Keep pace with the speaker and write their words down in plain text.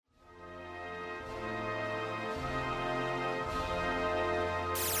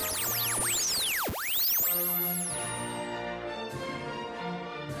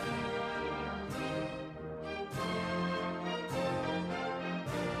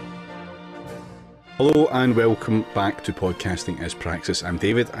Hello and welcome back to Podcasting as Praxis. I'm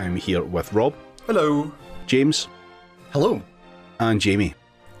David. I'm here with Rob. Hello. James. Hello. And Jamie.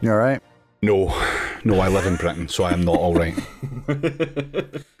 You alright? No, I live in Britain, so I am not alright.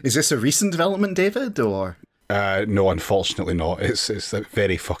 Is this a recent development, David, or...? No, unfortunately not. It's a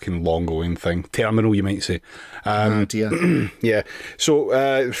very fucking long-going thing. Terminal, you might say. Oh dear. Yeah.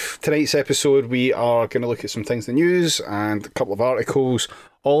 So, tonight's episode, we are going to look at some things in the news and a couple of articles,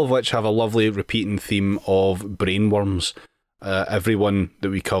 all of which have a lovely repeating theme of brainworms. Everyone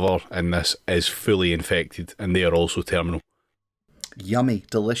that we cover in this is fully infected, and they are also terminal. Yummy.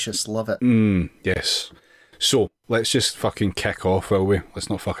 Delicious. Love it. Yes. So, let's just fucking kick off, will we? Let's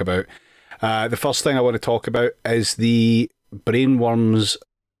not fuck about. The first thing I want to talk about is the brainworms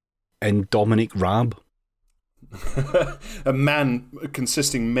in Dominic Raab. A man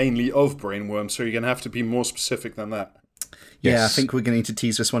consisting mainly of brainworms, so you're going to have to be more specific than that. Yeah, Yes. I think we're going to need to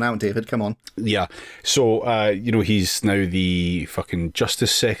tease this one out, David. Come on. Yeah. So, he's now the fucking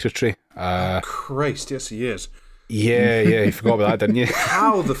Justice Secretary. Christ, yes he is. Yeah, you forgot about that, didn't you?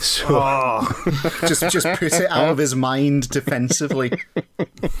 How the Just put it out of his mind defensively.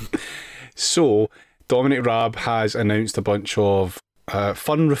 So, Dominic Raab has announced a bunch of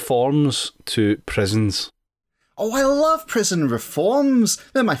fun reforms to prisons. Oh, I love prison reforms.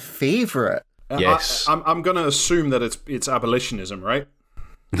 They're my favourite. Yes. I'm going to assume that it's abolitionism, right?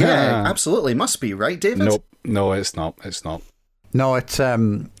 Yeah, absolutely. Must be, right, David? Nope. No, it's not. It's not. No,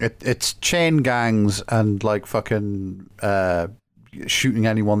 it's chain gangs and like fucking shooting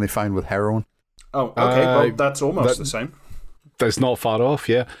anyone they find with heroin. Oh, okay. Well, that's almost the same. That's not far off,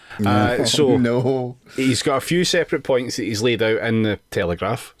 yeah. So No. he's got a few separate points that he's laid out in the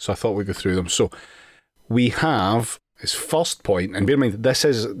Telegraph, so I thought we'd go through them. So we have his first point, and bear in mind, this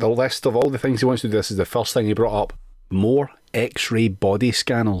is the list of all the things he wants to do. This is the first thing he brought up. More X-ray body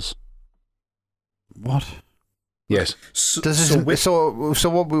scanners. What? Yes. So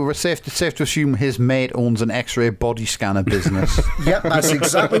what we were safe to assume his mate owns an X-ray body scanner business. Yep, that's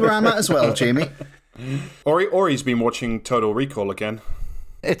exactly where I'm at as well, Jamie. Or he's been watching Total Recall again.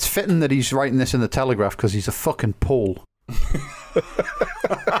 It's fitting that he's writing this in the Telegraph because he's a fucking Pole.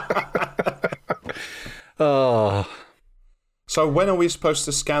 Oh. So when are we supposed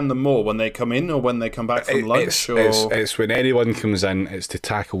to scan them more? When they come in or when they come back from lunch? It's when anyone comes in, it's to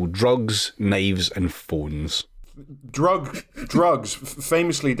tackle drugs, knives, and phones. Drugs,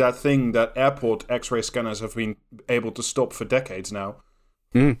 famously that thing that airport X-ray scanners have been able to stop for decades now.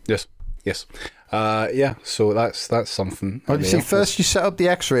 Yes. Yeah, so that's something. Well, you see, first you set up the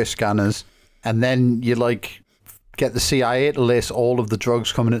X-ray scanners, and then you like get the CIA to lace all of the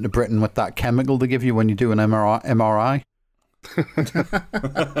drugs coming into Britain with that chemical they give you when you do an MRI.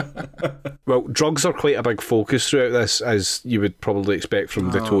 Well, drugs are quite a big focus throughout this, as you would probably expect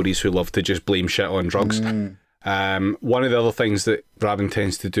from the Tories who love to just blame shit on drugs. One of the other things that Raab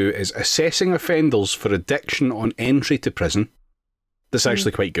intends to do is assessing offenders for addiction on entry to prison. That's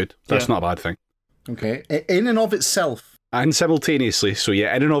actually quite good. That's not a bad thing. Okay. In and of itself. And simultaneously, so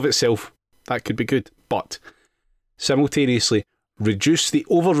yeah, in and of itself, that could be good. But simultaneously, reduce the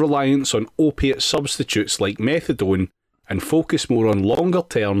over-reliance on opiate substitutes like methadone and focus more on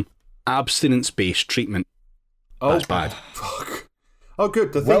longer-term, abstinence-based treatment. That's bad. Fuck. Oh,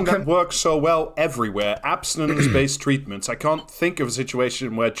 good. The thing that works so well everywhere, abstinence-based treatments. I can't think of a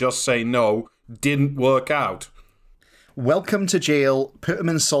situation where just say no didn't work out. Welcome to jail. Put them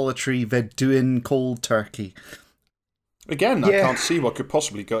in solitary. They're doing cold turkey. Again, I can't see what could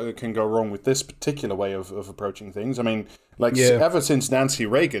possibly can go wrong with this particular way of approaching things. I mean, ever since Nancy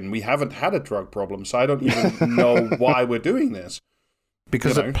Reagan, we haven't had a drug problem, so I don't even know why we're doing this.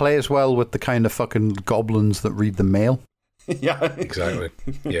 Because it plays well with the kind of fucking goblins that read the mail. Yeah. Exactly.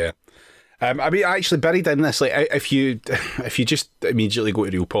 Yeah. I mean, actually, buried in this, like, if you just immediately go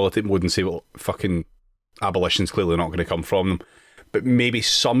to realpolitik mode and say, well, fucking abolition's clearly not going to come from them, but maybe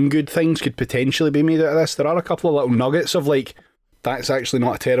some good things could potentially be made out of this. There are a couple of little nuggets of like, that's actually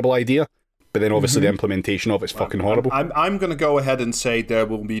not a terrible idea, but then obviously the implementation of it's fucking horrible. I'm going to go ahead and say there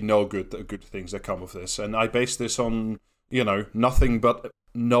will be no good things that come of this, and I base this on nothing but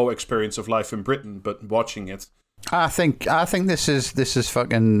no experience of life in Britain, but watching it. I think this is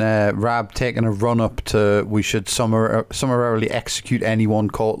fucking Raab taking a run up to we should summarily execute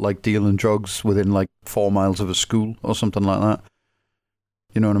anyone caught like dealing drugs within like 4 miles of a school or something like that.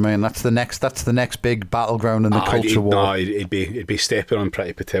 You know what I mean? That's the next big battleground in the culture war. No, it'd be stepping on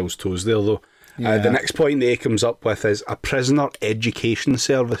Priti Patel's toes there though. Yeah. The next point that he comes up with is a prisoner education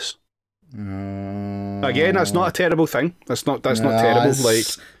service. Again, that's not a terrible thing. That's not terrible. Like,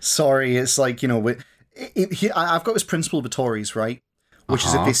 sorry, it's like I've got this principle with Tories, right? which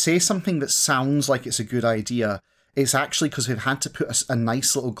is if they say something that sounds like it's a good idea, it's actually because they've had to put a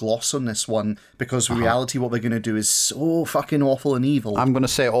nice little gloss on this one, because in reality what they're going to do is so fucking awful and evil. I'm going to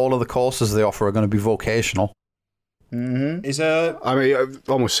say all of the courses they offer are going to be vocational. Mm-hmm. I mean,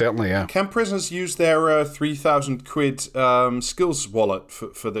 almost certainly, yeah. Can prisoners use their £3,000 skills wallet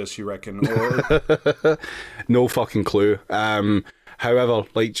for this, you reckon? Or... No fucking clue. However,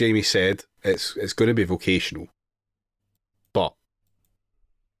 like Jamie said, it's going to be vocational. But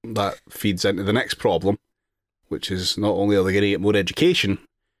that feeds into the next problem, which is not only are they going to get more education,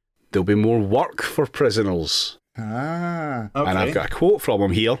 there'll be more work for prisoners. Okay. And I've got a quote from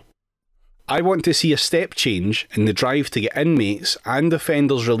him here. I want to see a step change in the drive to get inmates and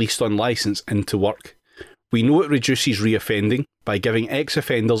offenders released on licence into work. We know it reduces reoffending by giving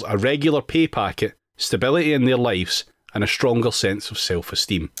ex-offenders a regular pay packet, stability in their lives, and a stronger sense of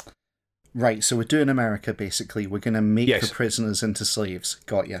self-esteem. Right, so we're doing America, basically. We're going to make the prisoners into slaves.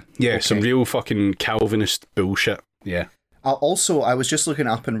 Got you. Yeah, okay. Some real fucking Calvinist bullshit. Yeah. Also, I was just looking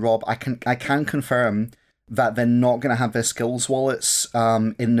up, and Rob, I can confirm that they're not going to have their skills wallets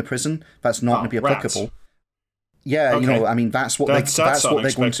in the prison. That's not going to be applicable. Rats. Yeah, okay. I mean, that's what what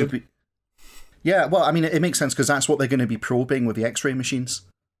they're going to be. Yeah, well, I mean, it makes sense because that's what they're going to be probing with the X-ray machines.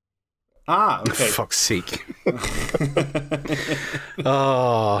 Ah, okay. For fuck's sake.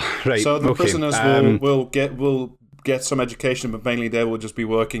 Oh, right. So the prisoners will get some education, but mainly they will just be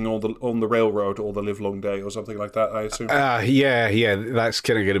working on the railroad all the livelong day or something like that, I assume. Yeah. That's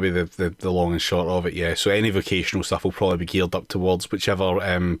kind of going to be the long and short of it, yeah. So any vocational stuff will probably be geared up towards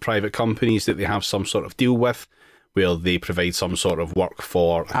whichever private companies that they have some sort of deal with, where they provide some sort of work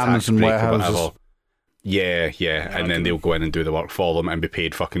for a Amazon tax break warehouses. or whatever. Yeah, and then they'll go in and do the work for them and be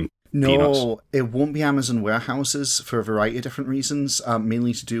paid fucking No, peanuts. It won't be Amazon warehouses for a variety of different reasons,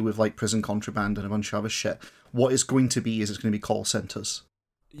 mainly to do with like prison contraband and a bunch of other shit. What it's going to be is it's going to be call centres.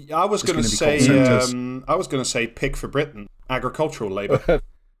 I was going to say pig for Britain, agricultural labour.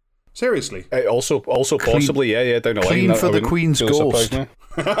 Seriously. Also possibly, yeah, down the line. Clean for the Queen's ghost.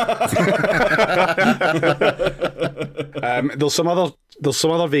 There's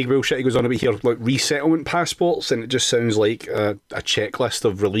some other vague bullshit he goes on about here, like resettlement passports, and it just sounds like a checklist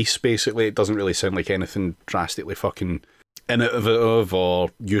of release, basically. It doesn't really sound like anything drastically fucking innovative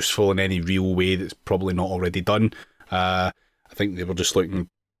or useful in any real way that's probably not already done. I think they were just looking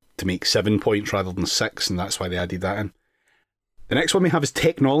to make 7 points rather than 6, and that's why they added that in. The next one we have is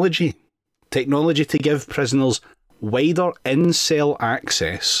technology. Technology to give prisoners wider in-cell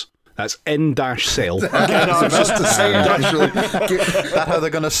access. That's in-cell. Just to say, actually. That's how they're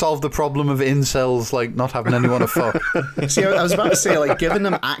going to solve the problem of incels, like, not having anyone to fuck. See, I was about to say, like, giving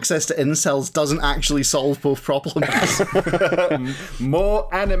them access to incels doesn't actually solve both problems.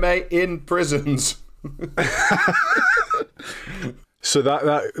 More anime in prisons. So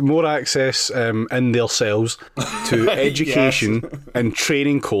that more access in their cells to education and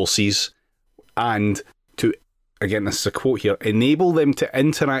training courses, and to, again, this is a quote here, enable them to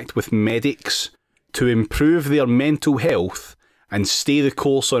interact with medics to improve their mental health and stay the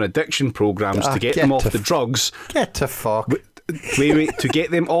course on addiction programs to get them off the drugs. Get to fuck. Wait, to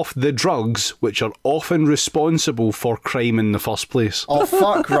get them off the drugs, which are often responsible for crime in the first place. Oh,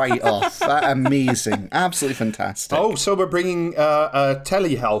 fuck right off. That's amazing. Absolutely fantastic. Oh, so we're bringing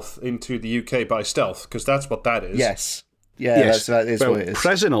telehealth into the UK by stealth, because that's what that is. Yes. Yeah, yes. That is what it is.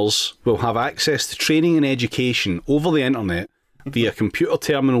 Prisoners will have access to training and education over the internet via computer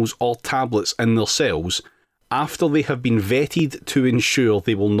terminals or tablets in their cells after they have been vetted to ensure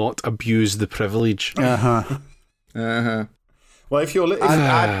they will not abuse the privilege. Well, if you're...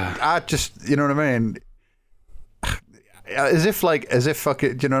 I just, you know what I mean? As if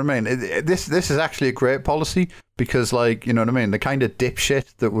fucking, do you know what I mean? This is actually a great policy because, like, you know what I mean? The kind of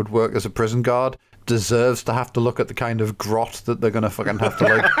dipshit that would work as a prison guard deserves to have to look at the kind of grot that they're going to fucking have to,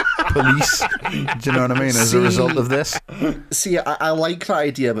 like, police. Do you know what I mean? As a result of this. See, I like that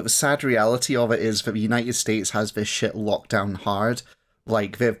idea, but the sad reality of it is that the United States has this shit locked down hard.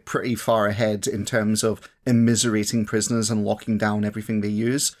 Like, they're pretty far ahead in terms of immiserating prisoners and locking down everything they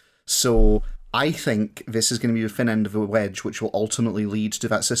use. So I think this is going to be the thin end of a wedge, which will ultimately lead to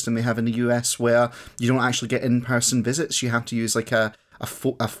that system they have in the US where you don't actually get in-person visits. You have to use, like, a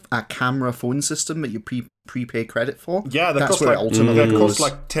camera phone system that you prepay credit for. Yeah, that costs like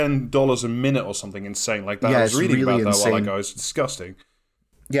 $10 a minute or something insane like that. Yeah, I was reading really about that insane. a while ago. It's disgusting.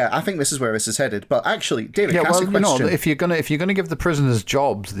 Yeah, I think this is where this is headed. But actually, David, can I ask a question? If you're gonna give the prisoners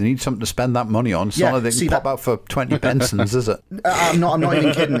jobs, they need something to spend that money on. It's not like they can pop out for 20 Bensons, is it? I'm not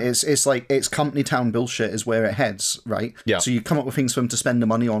even kidding. It's like, it's company town bullshit is where it heads, right? Yeah. So you come up with things for them to spend the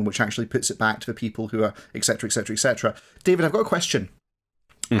money on, which actually puts it back to the people who are, etc., etc., etc. David, I've got a question.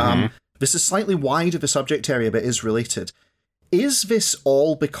 This is slightly wide of the subject area, but is related. Is this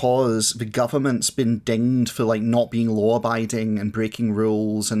all because the government's been dinged for like not being law-abiding and breaking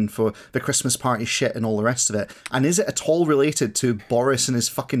rules and for the Christmas party shit and all the rest of it? And is it at all related to Boris and his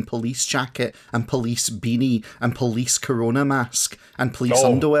fucking police jacket and police beanie and police corona mask and police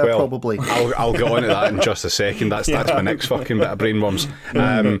underwear, probably? I'll get on to that in just a second. That's my next fucking bit of brainworms.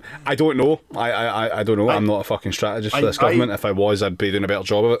 I don't know. I don't know. I'm not a fucking strategist for this government. If I was, I'd be doing a better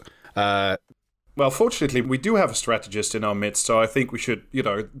job of it. Well, fortunately, we do have a strategist in our midst, so I think we should,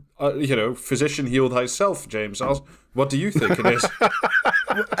 physician heal thyself, James. What do you think it is?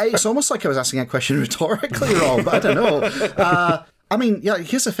 It's almost like I was asking a question rhetorically, Rob, but I don't know. I mean, yeah,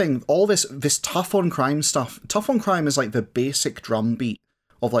 here's the thing. All this tough on crime stuff, tough on crime is like the basic drumbeat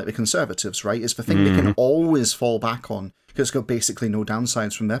of like the Conservatives, right? It's the thing they can always fall back on because it's got basically no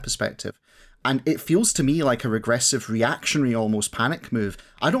downsides from their perspective. And it feels to me like a regressive, reactionary, almost panic move.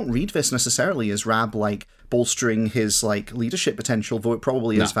 I don't read this necessarily as Rab like bolstering his like leadership potential, though it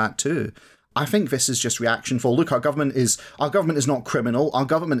probably is that too. I think this is just reaction for, look, our government is not criminal. Our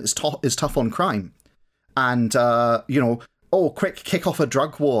government is tough on crime, and quick, kick off a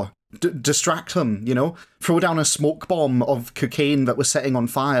drug war. Distract them, throw down a smoke bomb of cocaine that was setting on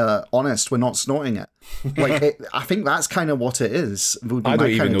fire. Honest, we're not snorting it. I think that's kind of what it is. I don't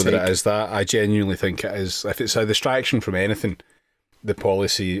even know that it is that. I genuinely think it is. If it's a distraction from anything, the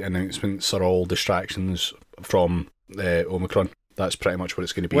policy announcements are all distractions from Omicron. That's pretty much what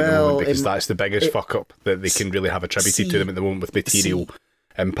it's going to be at the moment, because that's the biggest fuck up that they can really have attributed to them at the moment with material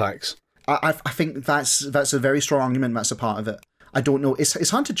impacts. I think that's a very strong argument. That's a part of it. I don't know. It's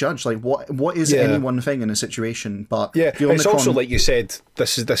hard to judge. Like what is any one thing in a situation? But yeah, it's also like you said.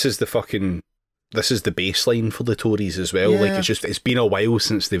 This is the baseline for the Tories as well. Yeah. Like it's been a while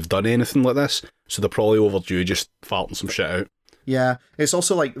since they've done anything like this, so they're probably overdue just farting some shit out. Yeah, it's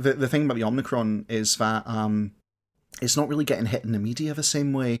also like the thing about the Omicron is that it's not really getting hit in the media the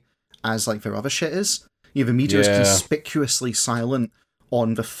same way as like their other shit is. The media is conspicuously silent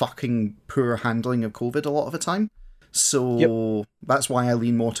on the fucking poor handling of COVID a lot of the time. So that's why I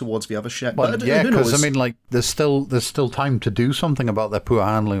lean more towards the other shit. But yeah, because I mean, like, there's still time to do something about their poor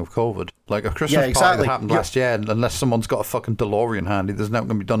handling of COVID. Like a Christmas party that happened last year, unless someone's got a fucking DeLorean handy, there's nothing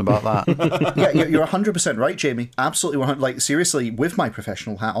going to be done about that. Yeah, you're 100% right, Jamie. Absolutely, like seriously, with my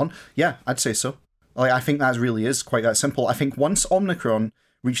professional hat on, yeah, I'd say so. Like, I think that really is quite that simple. I think once Omicron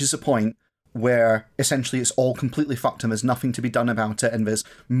reaches a point where essentially it's all completely fucked and there's nothing to be done about it, and there's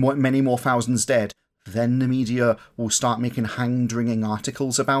many more thousands dead, then the media will start making hand-wringing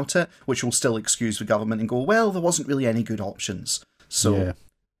articles about it, which will still excuse the government and go, well, there wasn't really any good options. So,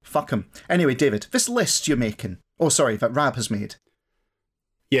 fuck them. Anyway, David, this list you're making, that Rab has made.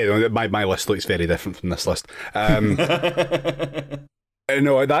 Yeah, my list looks very different from this list. No,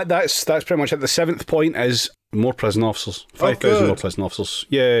 that's pretty much it. The 7th point is more prison officers. 5,000 more prison officers.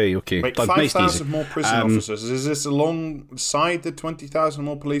 Yay, okay. Wait, 5,000 more prison officers. Is this alongside the 20,000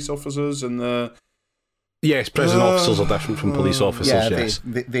 more police officers and the... Yes, prison officers are different from police officers, yes.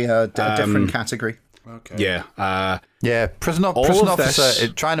 They are a different category. Okay. Yeah. Prison officer,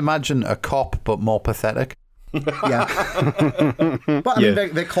 try and imagine a cop, but more pathetic. Yeah. But I mean,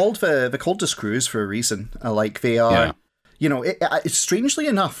 they're called the screws for a reason. Like, they are... it's strangely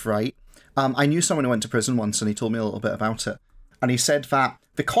enough, right? I knew someone who went to prison once, and he told me a little bit about it. And he said that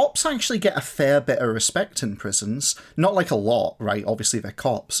the cops actually get a fair bit of respect in prisons. Not like a lot, right? Obviously, they're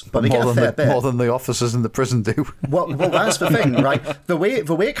cops, but they get a fair bit. More than the officers in the prison do. Well, that's the thing, right? The way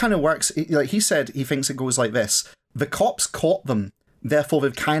it kind of works, like he said, he thinks it goes like this. The cops caught them, therefore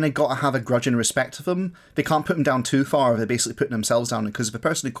they've kind of got to have a grudging respect of them. They can't put them down too far, they're basically putting themselves down, because if the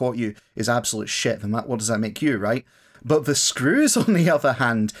person who caught you is absolute shit, then what does that make you, right? But the screws, on the other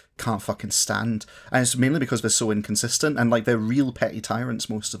hand, can't fucking stand. And it's mainly because they're so inconsistent, and like they're real petty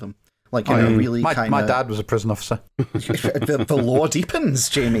tyrants, most of them. Like, really kind of... My dad was a prison officer. the law deepens,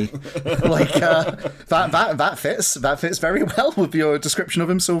 Jamie. Like, that fits very well with your description of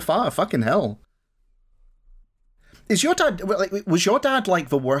him so far. Fucking hell. Was your dad like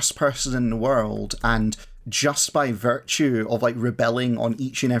the worst person in the world, and just by virtue of like rebelling on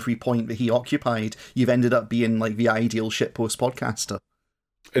each and every point that he occupied, you've ended up being like the ideal shitpost podcaster?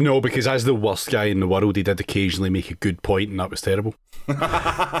 No, because as the worst guy in the world, he did occasionally make a good point, and that was terrible.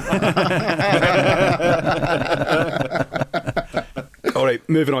 All right,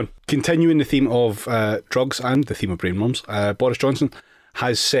 moving on. Continuing the theme of drugs and the theme of brainworms, Boris Johnson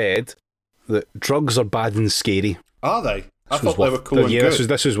has said that drugs are bad and scary. Are they? I thought they were cool and good.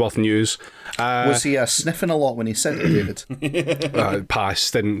 This was worth news. Was he sniffing a lot when he said it, David?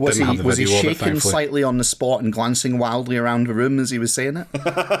 Pass. Didn't have the video of it, was he shaking thankfully. slightly on the spot and glancing wildly around the room as he was saying it?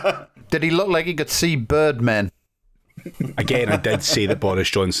 Did he look like he could see Birdmen? Again, I did say that Boris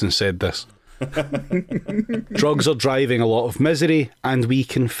Johnson said this. Drugs are driving a lot of misery, and we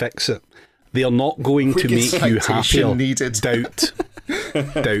can fix it. They are not going to make you happier. Needed. Doubt.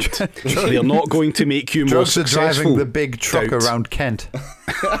 They are not going to make you more Drugs are successful. driving the big truck Doubt. around Kent.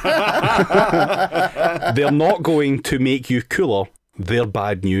 They're not going to make you cooler. They're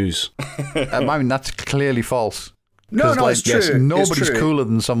bad news. I mean, that's clearly false. No, it's true. Yes, nobody's It's true. cooler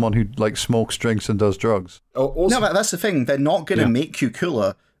than someone who like smokes, drinks, and does drugs. No, but that's the thing. They're not going to make you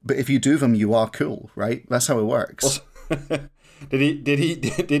cooler, but if you do them, you are cool, right? That's how it works. Did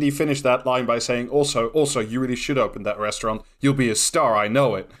he finish that line by saying, also, you really should open that restaurant. You'll be a star, I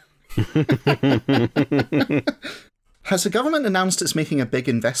know it. Has the government announced it's making a big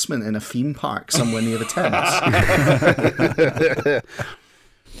investment in a theme park somewhere near the Thames?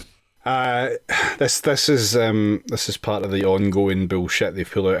 This is part of the ongoing bullshit they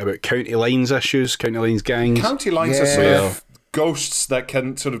pull out about county lines issues, county lines gangs. County lines are sort of ghosts that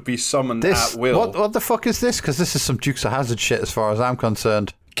can sort of be summoned at will. What the fuck is this? Because this is some Dukes of Hazzard shit as far as I'm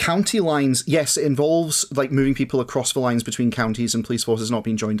concerned. County lines, yes, it involves like moving people across the lines between counties and police forces not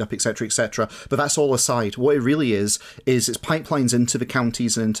being joined up, etc., etc. But that's all aside. What it really is it's pipelines into the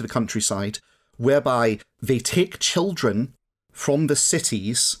counties and into the countryside, whereby they take children from the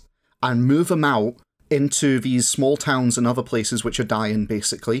cities and move them out into these small towns and other places which are dying,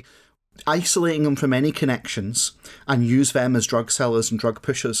 basically, isolating them from any connections and use them as drug sellers and drug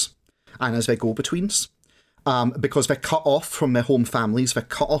pushers and as their go-betweens. Because they're cut off from their home families, they're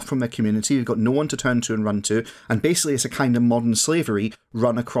cut off from their community, they've got no one to turn to and run to, and basically it's a kind of modern slavery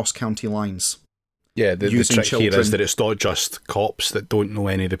run across county lines. Yeah, the trick here is that it's not just cops that don't know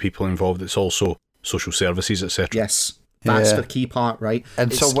any of the people involved, it's also social services, etc. Yes, that's the key part, right?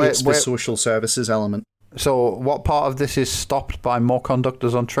 And it's the social services element. So what part of this is stopped by more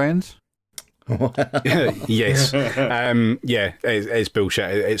conductors on trains? Yes. It's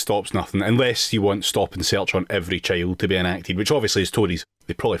bullshit. It stops nothing. Unless you want stop and search on every child to be enacted, which obviously is Tories.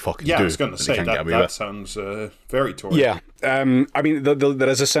 They probably fucking do. Yeah, I was going to say, that sounds very Tory. Yeah. I mean, there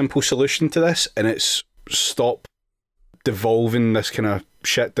is a simple solution to this, and it's stop devolving this kind of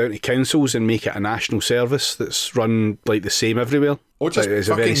shit down to councils and make it a national service that's run like the same everywhere. Or just it's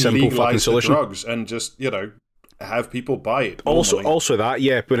a very simple fucking solution. Drugs and just, have people buy it. Also that,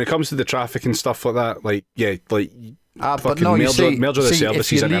 yeah. When it comes to the traffic and stuff like that, merger the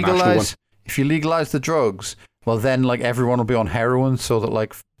services into a national one. If you legalise the drugs, well then everyone will be on heroin, so that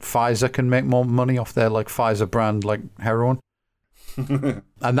Pfizer can make more money off their Pfizer brand heroin. And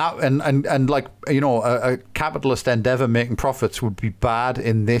a capitalist endeavour making profits would be bad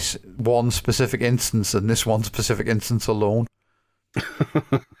in this one specific instance and this one specific instance alone.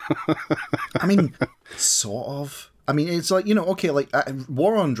 I mean, sort of. I mean, it's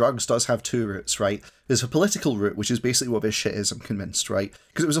war on drugs does have two routes, right? There's a political route, which is basically what this shit is, I'm convinced, right?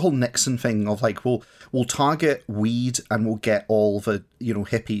 Because it was a whole Nixon thing of we'll target weed and we'll get all the,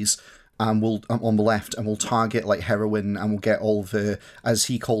 hippies and we'll on the left, and we'll target heroin and we'll get all the, as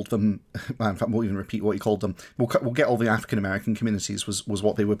he called them, in fact, I won't even repeat what he called them, we'll get all the African American communities was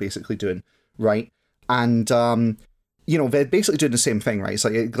what they were basically doing, right? And they're basically doing the same thing, right? It's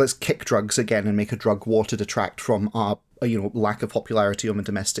let's kick drugs again and make a drug war to detract from our, lack of popularity on the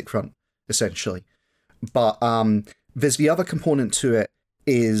domestic front, essentially. But there's the other component to it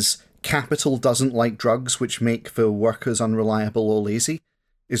is capital doesn't like drugs which make the workers unreliable or lazy,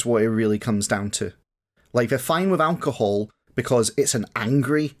 is what it really comes down to. They're fine with alcohol because it's an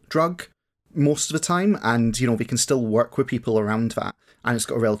angry drug most of the time, and, they can still work with people around that, and it's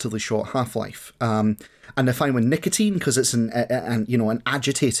got a relatively short half-life. And they're fine with nicotine because it's an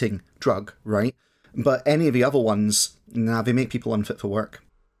agitating drug, right? But any of the other ones, they make people unfit for work.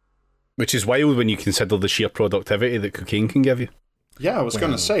 Which is wild when you consider the sheer productivity that cocaine can give you. Yeah, I was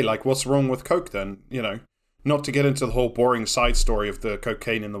going to say, what's wrong with coke then? Not to get into the whole boring side story of the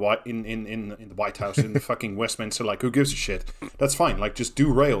cocaine in the White the White House in the fucking Westminster. Who gives a shit? That's fine. Just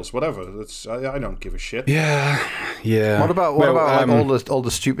do rails, whatever. I don't give a shit. Yeah. What about all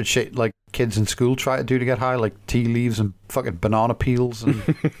the stupid shit kids in school try to do to get high, tea leaves and fucking banana peels and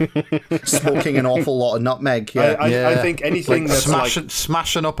smoking an awful lot of nutmeg? Yeah, I think anything that's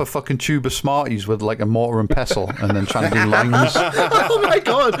smashing up a fucking tube of Smarties with a mortar and pestle and then trying to do lines. Oh my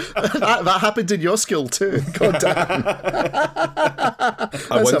god, that happened in your school too. God damn.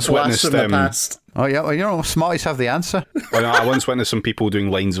 I once witnessed Oh yeah, well, you know, Smarties have the answer. I once went to some people doing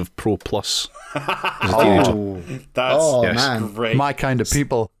lines of Pro Plus as a teenager. That's man. great. My kind of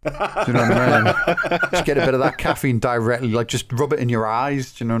people. Do you know what I mean? Just get a bit of that caffeine directly, like just rub it in your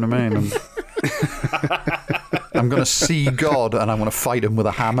eyes. Do you know what I mean? I'm going to see God and I'm going to fight him with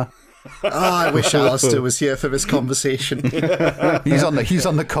a hammer. I wish Alistair was here for this conversation. He's on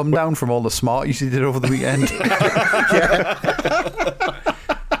the come down from all the Smarties he did over the weekend.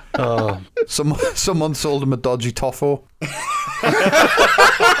 Someone sold him a dodgy toffo.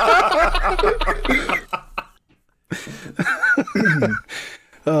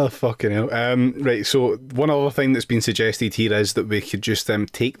 Oh, fucking hell. Right, so one other thing that's been suggested here is that we could just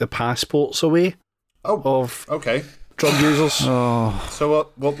take the passports away of drug users. So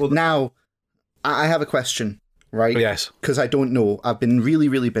what will... Now, I have a question, right? Yes. Because I don't know. I've been really,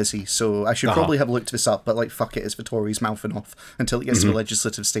 really busy, so I should probably have looked this up, but like, fuck it, it's the Tories mouthing off until it gets to the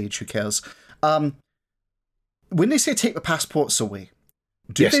legislative stage, who cares? When they say take the passports away,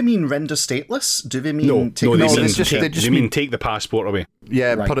 do they mean render stateless? Do they mean take they mean take the passport away.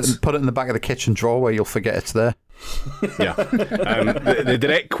 Yeah, right. Put it in the back of the kitchen drawer where you'll forget it's there. Yeah. The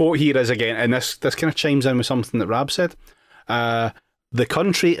direct quote here is, again, and this kind of chimes in with something that Rab said. The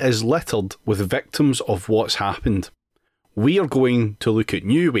country is littered with victims of what's happened. We are going to look at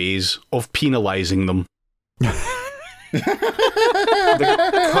new ways of penalising them.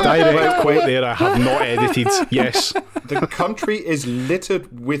 Direct quote there, I have not edited. Yes. The country is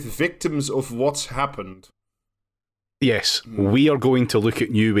littered with victims of what's happened. Yes. We are going to look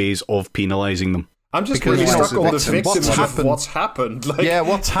at new ways of penalising them. I'm just really stuck on the victims of what's happened. Like, yeah,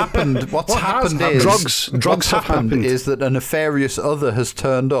 what's happened? What's happened is drugs have happened. Is that a nefarious other has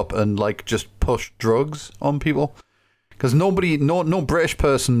turned up and like just pushed drugs on people? Because no British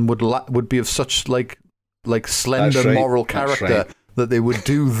person would be of such like slender moral character that they would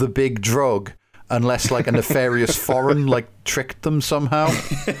do the big drug unless like a nefarious foreign like tricked them somehow.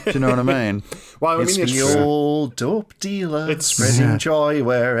 Do you know what I mean? Well, it's the old dope dealer spreading joy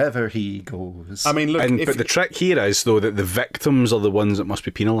wherever he goes. I mean, look, but the trick here is though that the victims are the ones that must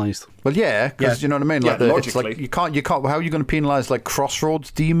be penalised. Well, yeah, because you know what I mean. Like it's like you can't. How are you going to penalise like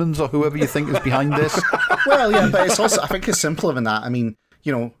Crossroads demons or whoever you think is behind this? Well, yeah, but it's also, I think it's simpler than that. I mean,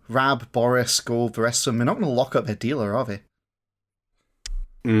 you know, Rab, Boris, Gold, the rest of them, they're not going to lock up their dealer, are they?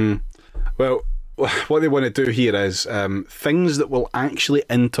 Well, what they want to do here is things that will actually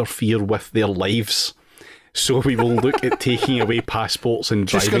interfere with their lives. So we will look at taking away passports and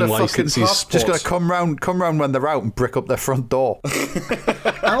driving licenses. Just going to come round when they're out and brick up their front door.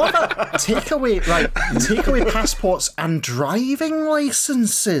 I love that. Take away passports and driving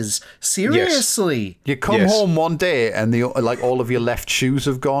licenses. Seriously. Yes. You come home one day and all of your left shoes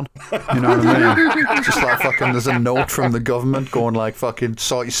have gone. You know what I mean? Just like fucking there's a note from the government going like fucking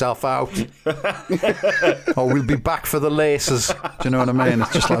sort yourself out. Or we'll be back for the laces. Do you know what I mean?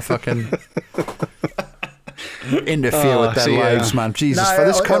 It's just like fucking interfere with their lives, man. Jesus, for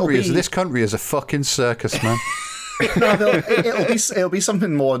this country is a fucking circus, man. No, it'll be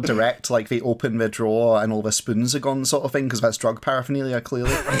something more direct, like they open the drawer and all the spoons are gone, sort of thing, because that's drug paraphernalia,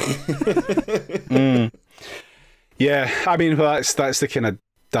 clearly. Yeah, I mean, that's the kind of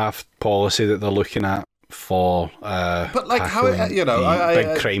daft policy that they're looking at for. But like how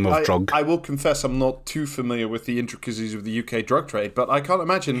big crime of drug. I will confess, I'm not too familiar with the intricacies of the UK drug trade, but I can't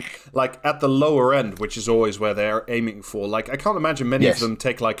imagine, like at the lower end, which is always where they're aiming for. Like I can't imagine many of them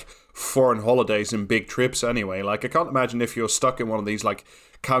take like foreign holidays and big trips anyway. Like I can't imagine if you're stuck in one of these like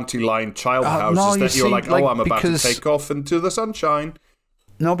county line child houses you're like, oh, I'm about to take off into the sunshine.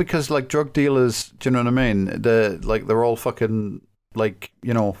 No, because like drug dealers, do you know what I mean? They're all fucking. Like,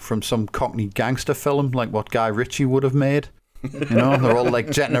 you know, from some Cockney gangster film, like what Guy Ritchie would have made. You know, they're all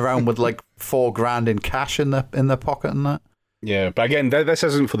like jetting around with like $4,000 in cash in their pocket and that. Yeah, but again, this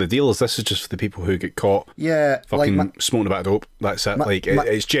isn't for the dealers. This is just for the people who get caught. Yeah, fucking smoking a bit of dope. That's it.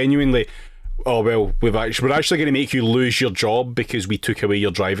 It's genuinely. Oh well, we're actually going to make you lose your job because we took away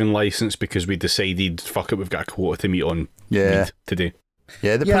your driving license because we decided, fuck it, we've got a quota to meet on weed today.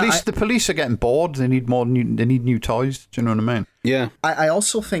 Yeah, the police are getting bored. They need new toys. Do you know what I mean? Yeah. I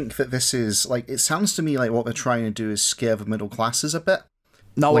also think that this is like, it sounds to me like what they're trying to do is scare the middle classes a bit.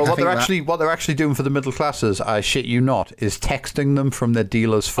 No, what they're actually doing for the middle classes, I shit you not, is texting them from their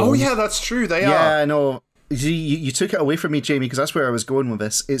dealer's phone. Oh yeah, that's true. They are. Yeah, I know. You took it away from me, Jamie, because that's where I was going with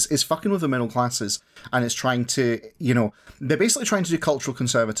this. It's fucking with the middle classes, and it's trying to, they're basically trying to do cultural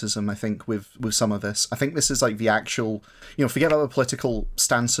conservatism, I think, with some of this. I think this is like the actual, forget about the political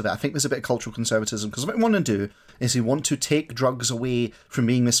stance of it. I think there's a bit of cultural conservatism, because what we want to do is we want to take drugs away from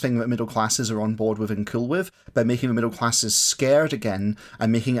being this thing that middle classes are on board with and cool with, by making the middle classes scared again,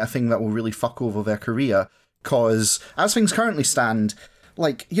 and making it a thing that will really fuck over their career. Because as things currently stand,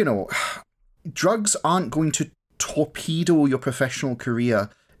 drugs aren't going to torpedo your professional career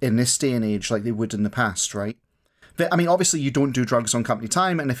in this day and age like they would in the past, right? Obviously you don't do drugs on company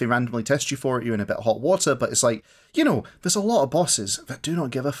time, and if they randomly test you for it, you're in a bit of hot water, but it's like, there's a lot of bosses that do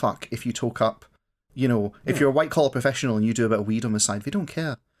not give a fuck if you toke up. If you're a white-collar professional and you do a bit of weed on the side, they don't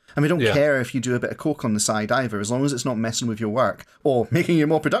care. And they don't care if you do a bit of coke on the side either, as long as it's not messing with your work or making you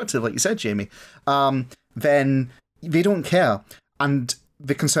more productive, like you said, Jamie. Then they don't care. And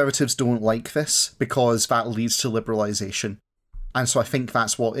the Conservatives don't like this because that leads to liberalisation. And so I think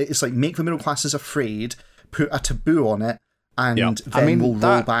that's what it's like. Make the middle classes afraid, put a taboo on it, and then we'll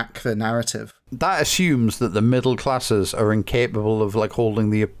roll back the narrative. That assumes that the middle classes are incapable of holding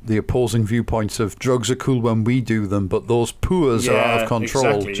the opposing viewpoints of drugs are cool when we do them, but those poors are out of control.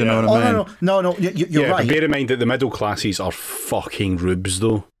 Exactly, do you know what I mean? No, you're right. Bear in mind that the middle classes are fucking rubes,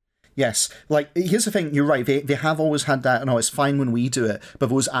 though. Yes, here's the thing, you're right, they have always had that, it's fine when we do it, but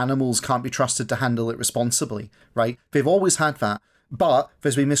those animals can't be trusted to handle it responsibly, right? They've always had that, but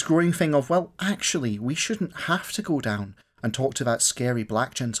there's been this growing thing of, well, actually, we shouldn't have to go down and talk to that scary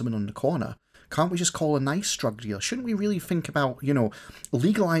black gentleman on the corner. Can't we just call a nice drug deal? Shouldn't we really think about,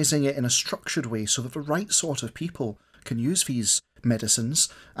 legalising it in a structured way so that the right sort of people can use these medicines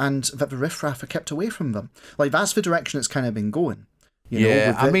and that the riffraff are kept away from them? That's the direction it's kind of been going.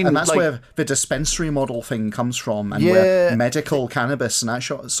 And that's where the dispensary model thing comes from, and where medical cannabis and that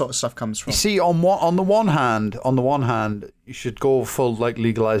sort of stuff comes from. You see, on the one hand, you should go full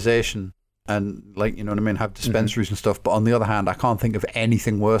legalization and have dispensaries and stuff. But on the other hand, I can't think of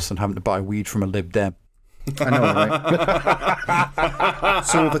anything worse than having to buy weed from a Lib Dem. I know, right?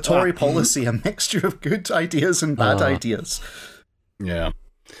 So the Tory policy, a mixture of good ideas and bad ideas. Yeah.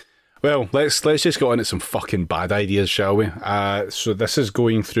 Well, let's just go on to some fucking bad ideas, shall we? So this is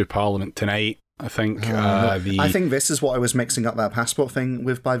going through Parliament tonight, I think. I think this is what I was mixing up that passport thing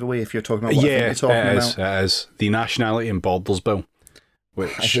with, by the way, if you're talking about what I think you're talking about. It is. The Nationality and Borders Bill.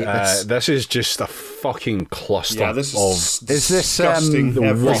 Which, this is just a fucking cluster this of... Is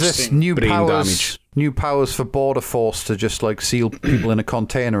this new powers for Border Force to just, seal people in a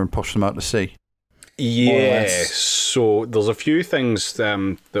container and push them out to sea? Yeah, so there's a few things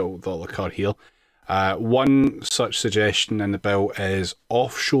that'll occur here. One such suggestion in the bill is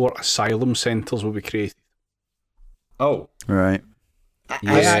offshore asylum centres will be created. Oh. Right.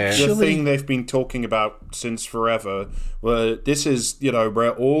 The thing they've been talking about since forever, where this is,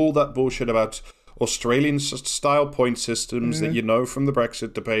 where all that bullshit about Australian-style point systems that from the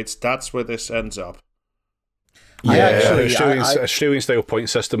Brexit debates, that's where this ends up. Australian style point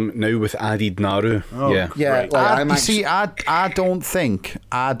system now with added Nauru. I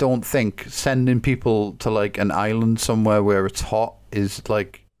don't think sending people to an island somewhere where it's hot is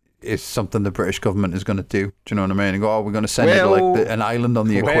something the British government is going to do. Do you know what I mean? And go, we're going to send you to an island on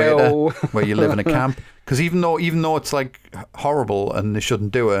the equator where you live in a camp. Because even though it's horrible and they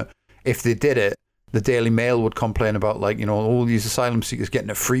shouldn't do it, if they did it, the Daily Mail would complain about all these asylum seekers getting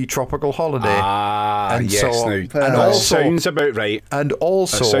a free tropical holiday. Sounds about right. And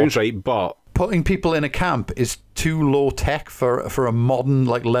also, that sounds right, but putting people in a camp is too low tech for a modern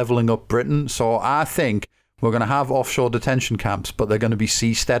leveling up Britain. So I think we're going to have offshore detention camps, but they're going to be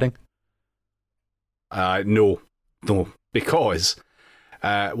seasteading. No, because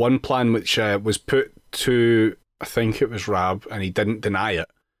one plan which was put to, I think it was Rab, and he didn't deny it.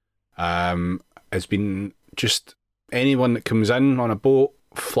 Has been just anyone that comes in on a boat,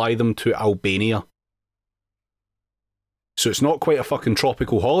 fly them to Albania. So it's not quite a fucking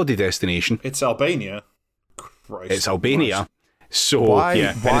tropical holiday destination. It's Albania. Christ. It's Albania. So,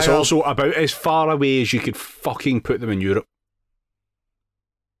 and it's also about as far away as you could fucking put them in Europe.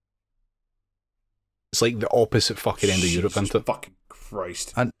 It's like the opposite fucking end of Europe, isn't it? Fucking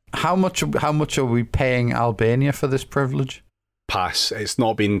Christ. And how much are we paying Albania for this privilege? Pass. It's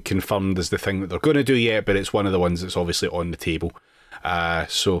not been confirmed as the thing that they're going to do yet, but it's one of the ones that's obviously on the table.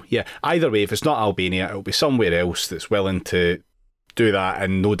 Either way, if it's not Albania, it'll be somewhere else that's willing to do that,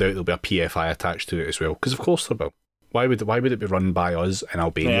 and no doubt there'll be a PFI attached to it as well. Because of course there will. Why would it be run by us in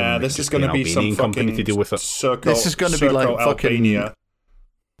Albania? Yeah, this is going to be some fucking to deal with it. This is going to be like Albania. Fucking.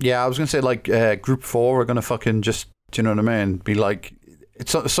 Yeah, I was going to say Group 4 are going to fucking just. Do you know what I mean? Be like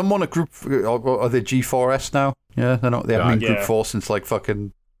It's someone at Group. Are they G4S now? Yeah, they're not. They haven't been Group 4 since like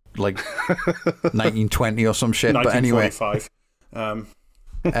fucking 1920 or some shit. But anyway,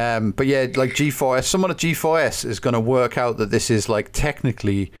 1945. but yeah, like G4S. Someone at G4S is going to work out that this is like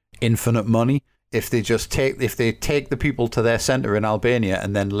technically infinite money if they take the people to their center in Albania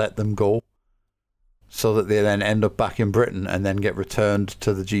and then let them go, so that they then end up back in Britain and then get returned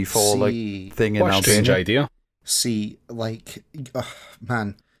to the G4 thing in Albania. What a strange idea. See,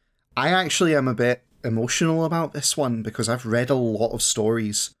 man, I actually am a bit emotional about this one because I've read a lot of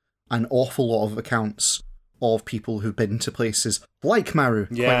stories, an awful lot of accounts of people who've been to places like Maru,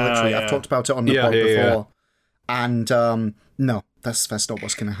 quite literally. I've talked about it on the pod before. And no, that's not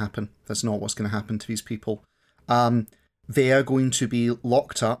what's going to happen. That's not what's going to happen to these people. They are going to be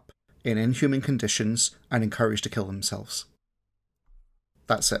locked up in inhuman conditions and encouraged to kill themselves.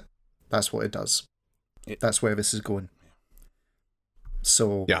 That's it. That's what it does. That's where this is going.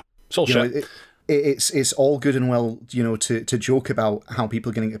 So yeah, it's all shit. It's all good and well, to joke about how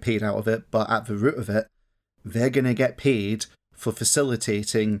people are going to get paid out of it, but at the root of it, they're going to get paid for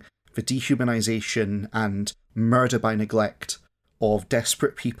facilitating the dehumanization and murder by neglect of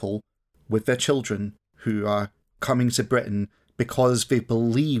desperate people with their children who are coming to Britain because they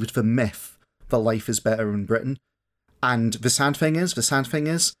believed the myth that life is better in Britain. And the sad thing is,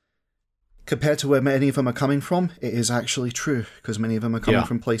 compared to where many of them are coming from, it is actually true, because many of them are coming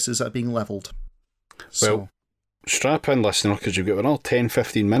from places that are being levelled. Well, strap in, listener, because you've got another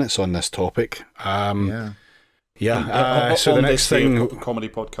 10-15 minutes on this topic. So the next thing... comedy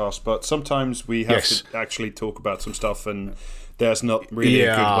podcast, but sometimes we have to actually talk about some stuff, and there's not really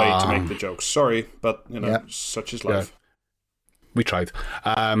a good way to make the jokes. Sorry, but, such is life. We tried.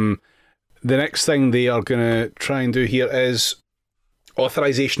 The next thing they are going to try and do here is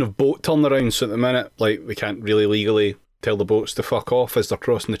authorisation of boat turnaround. So at the minute, we can't really legally tell the boats to fuck off as they're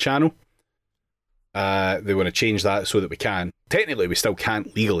crossing the channel. They want to change that so that we can. Technically, we still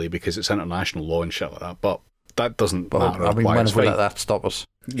can't legally because it's international law and shit like that, but that doesn't matter. I mean, when have we let that stop us?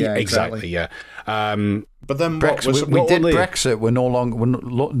 Yeah, exactly. Yeah. But then Brexit, we did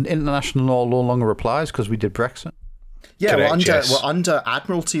Brexit. International law no longer applies because we did Brexit. Yeah, correct, we're under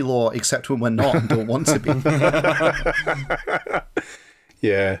Admiralty law, except when we're not and don't want to be.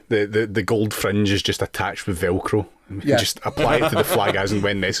 Yeah, the gold fringe is just attached with Velcro. Yeah. Just apply it to the flag as and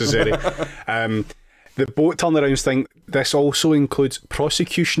when necessary. The boat turnarounds thing, this also includes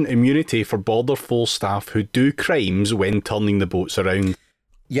prosecution immunity for Border Force staff who do crimes when turning the boats around.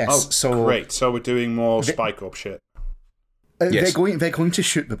 Yes, so great. So we're doing more Spike Up shit. Yes. They're going to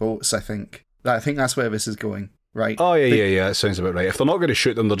shoot the boats, I think. I think that's where this is going. Right. Oh, yeah, that sounds about right. If they're not going to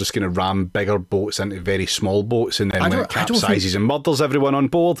shoot them, they're just going to ram bigger boats into very small boats, and then when it capsizes and murders everyone on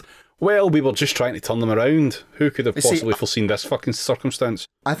board, well, we were just trying to turn them around. Who could have possibly foreseen this fucking circumstance?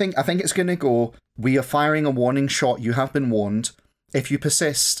 I think it's going to go, we are firing a warning shot, you have been warned. If you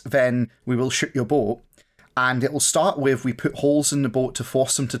persist, then we will shoot your boat. And it will start with, we put holes in the boat to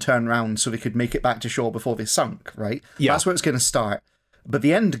force them to turn around so they could make it back to shore before they sunk, right? Yeah. That's where it's going to start. But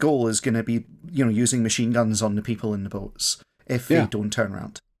the end goal is going to be, using machine guns on the people in the boats if they don't turn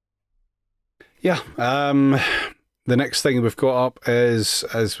around. Yeah. The next thing we've got up is,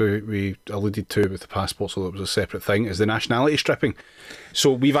 as we alluded to with the passports, although it was a separate thing, is the nationality stripping.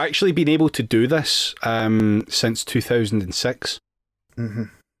 So we've actually been able to do this since 2006. Mm-hmm.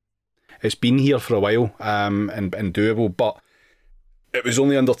 It's been here for a while and doable, but it was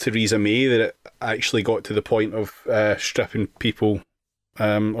only under Theresa May that it actually got to the point of stripping people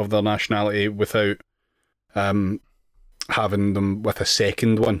of their nationality without having them with a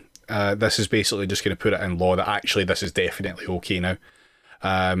second one. This is basically just going to put it in law that actually this is definitely okay now,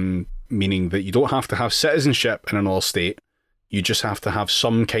 meaning that you don't have to have citizenship in another state, you just have to have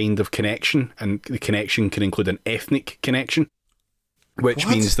some kind of connection, and the connection can include an ethnic connection, which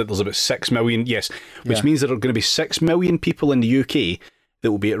means that there's about 6 million, means that there are going to be 6 million people in the UK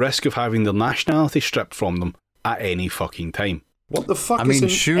that will be at risk of having their nationality stripped from them at any fucking time. What the fuck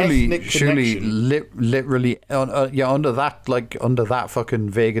is an ethnic connection? Literally, under that fucking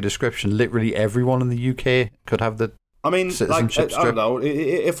vague description, literally everyone in the UK could have the citizenship I don't know.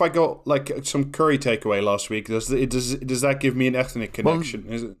 If I got some curry takeaway last week, does that give me an ethnic connection?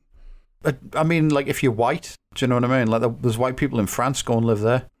 Is it? I mean, if you're white, do you know what I mean? There's white people in France, go and live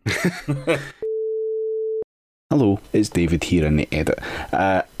there. Hello, it's David here in the edit.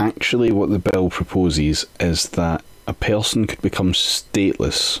 Actually, what the bill proposes is that a person could become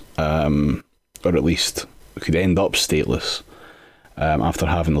stateless, or at least could end up stateless after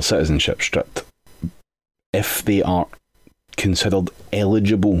having their citizenship stripped, if they are considered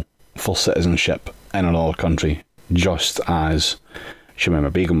eligible for citizenship in another country, just as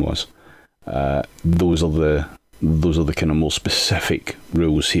Shamima Begum was. Those are the kind of more specific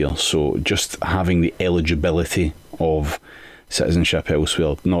rules here. So just having the eligibility of citizenship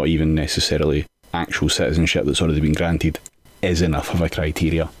elsewhere, not even necessarily actual citizenship that's already been granted, is enough of a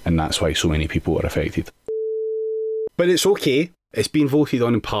criteria, and that's why so many people are affected. But it's okay. It's been voted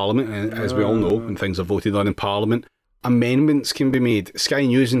on in Parliament, and as we all know, when things are voted on in Parliament, amendments can be made. Sky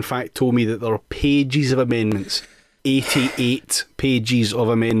News, in fact, told me that there are pages of amendments, 88 pages of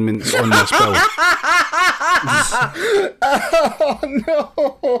amendments on this bill. Oh, no.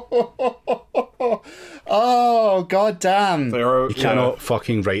 Oh, god damn. You cannot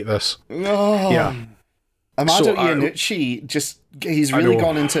fucking write this. Oh. Yeah. Amado Iannucci, he's really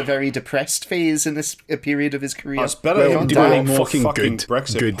gone into a very depressed phase in this period of his career. It's better than doing more fucking good.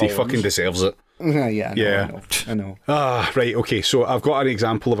 Brexit Good, he fucking deserves it. Yeah. I know. Right, okay, so I've got an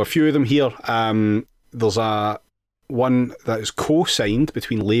example of a few of them here. There's one that is co-signed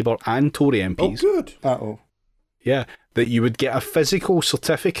between Labour and Tory MPs. Oh, good. Uh-oh. Yeah, that you would get a physical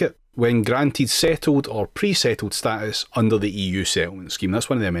certificate when granted settled or pre-settled status under the EU settlement scheme. That's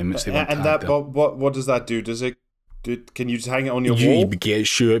one of the amendments they want to add there. What does that do? Can you just hang it on your wall? You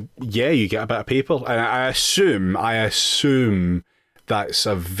get a bit of paper, and I assume that's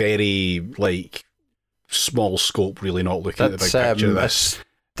a very small scope. Really, not looking at the big picture of this.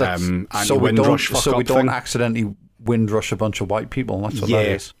 So we don't accidentally Windrush a bunch of white people. That's what that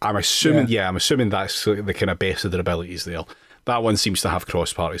is. I'm assuming that's the kind of best of their abilities there. That one seems to have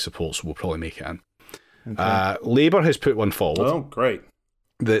cross-party support, so we'll probably make it in. Okay. Labour has put one forward. Oh, great.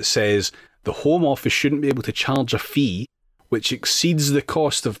 That says the Home Office shouldn't be able to charge a fee which exceeds the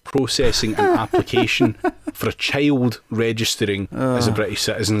cost of processing an application for a child registering as a British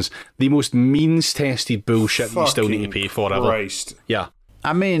citizen. The most means-tested bullshit that you still need to pay for ever. Yeah.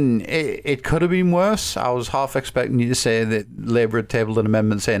 I mean, it could have been worse. I was half expecting you to say that Labour had tabled an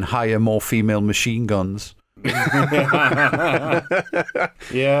amendment saying hire more female machine guns. Yeah.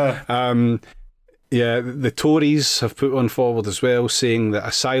 The Tories have put one forward as well, saying that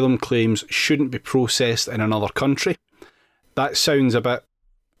asylum claims shouldn't be processed in another country. That sounds a bit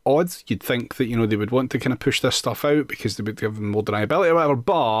odd. You'd think that, they would want to kind of push this stuff out because they would give them more deniability or whatever,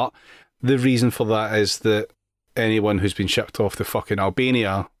 but the reason for that is that anyone who's been shipped off to fucking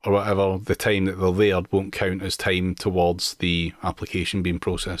Albania or whatever, the time that they're there won't count as time towards the application being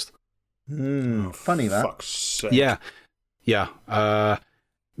processed. Funny that. Fuck's sake. Yeah.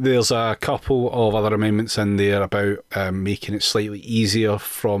 There's a couple of other amendments in there about making it slightly easier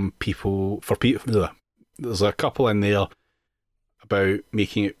for people. There's a couple in there about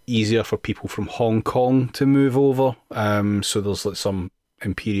making it easier for people from Hong Kong to move over. So there's some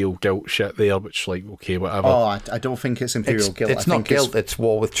imperial guilt shit there, which okay, whatever. Oh, I don't think it's imperial guilt. It's not guilt. It's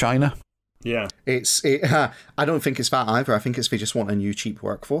war with China. Yeah. I don't think it's that either. I think it's they just want a new cheap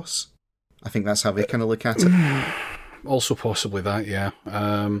workforce. I think that's how they kind of look at it. Also possibly that, yeah.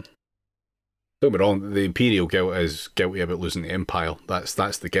 Don't get me wrong, the imperial guilt is guilty about losing the empire. That's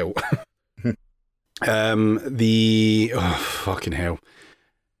the guilt. Fucking hell.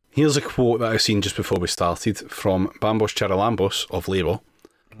 Here's a quote that I've seen just before we started from Bambos Charalambos of Labour.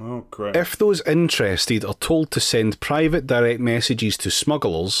 Oh, great. If those interested are told to send private direct messages to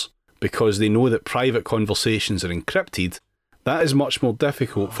smugglers because they know that private conversations are encrypted, that is much more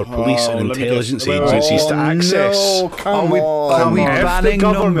difficult for police and intelligence agencies to access. No, come on. Are we banning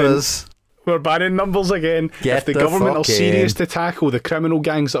numbers? We're banning numbers again. If the government are serious to tackle the criminal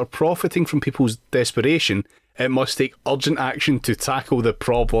gangs that are profiting from people's desperation, it must take urgent action to tackle the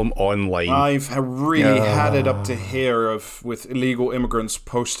problem online. I've really had it up to here with illegal immigrants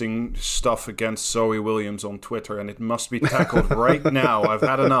posting stuff against Zoe Williams on Twitter, and it must be tackled right now. I've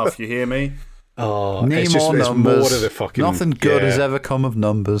had enough. You hear me? Oh, Name it's just more numbers. More of the fucking, nothing good has ever come of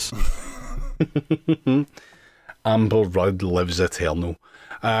numbers. Amber Rudd lives eternal.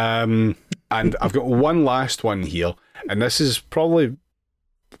 And I've got one last one here, and this is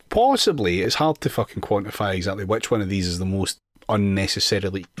possibly, it's hard to fucking quantify exactly which one of these is the most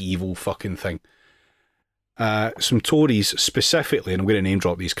unnecessarily evil fucking thing. Some Tories specifically, and I'm going to name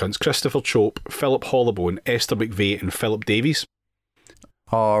drop these cunts: Christopher Chope, Philip Hollowbone, Esther McVeigh, and Philip Davies.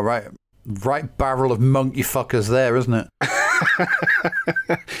 Oh, right barrel of monkey fuckers there, isn't it?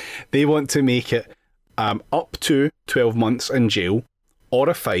 They want to make it up to 12 months in jail, or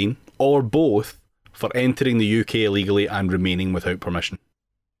a fine, or both, for entering the UK illegally and remaining without permission.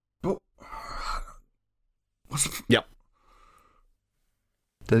 Yep.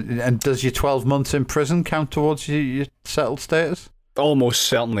 And does your 12 months in prison count towards your settled status? Almost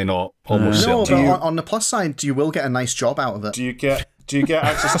certainly not. No, but on the plus side, you will get a nice job out of it. Do you get Do you get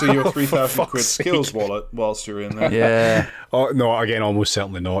access to your 3,000 quid skills wallet whilst you're in there? Yeah. Oh no, again, almost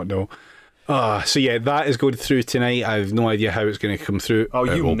certainly not. No. So yeah, that is going through tonight. I have no idea how it's going to come through. Oh,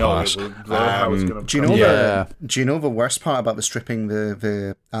 you know pass. how it's going to. Do you know the worst part about the stripping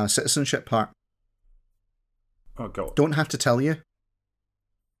the citizenship part? Oh God! Don't have to tell you.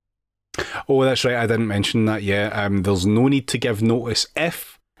 Oh, that's right. I didn't mention that yet. There's no need to give notice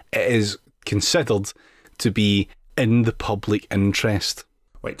if it is considered to be in the public interest.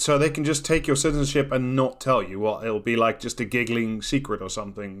 Wait, so they can just take your citizenship and not tell you? What, it'll be like just a giggling secret or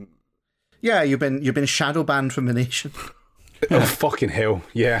something? Yeah, you've been shadow banned from the nation. Oh fucking hell!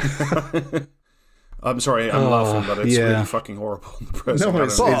 Yeah. I'm sorry, I'm laughing, but it's really fucking horrible. On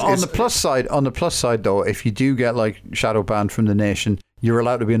the plus side, though, if you do get like shadow banned from the nation, you're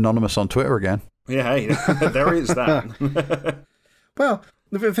allowed to be anonymous on Twitter again. Yeah, hey, there is that. Well,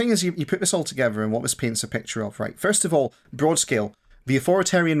 the thing is, you put this all together, and what this paints a picture of, right? First of all, broad scale. The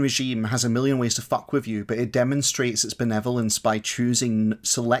authoritarian regime has a million ways to fuck with you, but it demonstrates its benevolence by choosing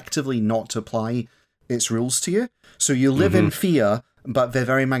selectively not to apply its rules to you. So you live in fear, but they're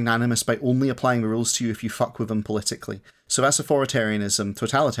very magnanimous by only applying the rules to you if you fuck with them politically. So that's authoritarianism,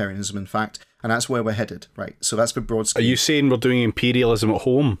 totalitarianism, in fact, and that's where we're headed, right? So that's the broad scale. Are you saying we're doing imperialism at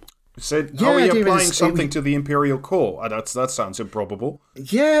home? Are we applying something to the imperial core? That sounds improbable.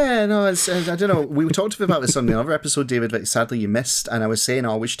 Yeah, no, I don't know. We talked about this on another episode, David, that sadly you missed, and I was saying,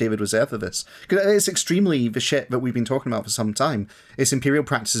 I wish David was there for this. Because it's extremely the shit that we've been talking about for some time. It's imperial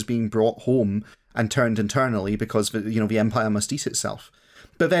practices being brought home and turned internally because, the empire must eat itself.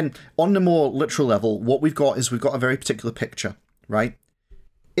 But then, on the more literal level, what we've got a very particular picture, right?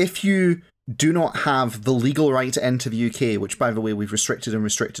 If you do not have the legal right to enter the UK, which, by the way, we've restricted and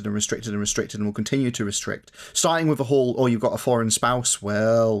restricted and restricted and restricted and will continue to restrict, starting with the whole, you've got a foreign spouse,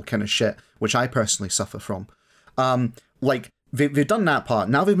 well, kind of shit, which I personally suffer from. They've done that part.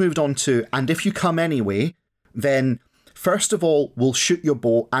 Now they've moved on to, and if you come anyway, then, first of all, we'll shoot your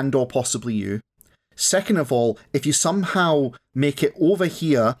boat and or possibly you. Second of all, if you somehow make it over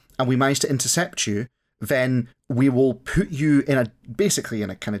here and we manage to intercept you, then we will put you basically in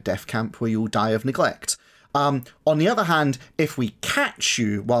a kind of death camp where you'll die of neglect. On the other hand, if we catch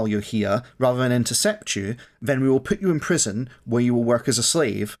you while you're here, rather than intercept you, then we will put you in prison where you will work as a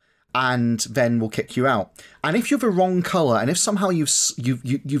slave, and then we'll kick you out. And if you're the wrong colour, and if somehow you've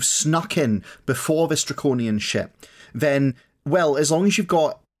snuck in before this draconian shit, then, well, as long as you've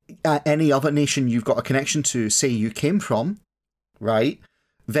got any other nation you've got a connection to, say you came from, right,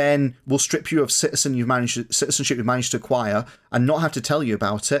 then we'll strip you of citizenship you've managed to acquire and not have to tell you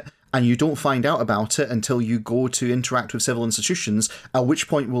about it, and you don't find out about it until you go to interact with civil institutions, at which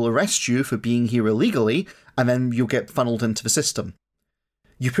point we'll arrest you for being here illegally, and then you'll get funneled into the system.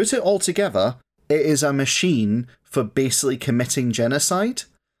 You put it all together, it is a machine for basically committing genocide,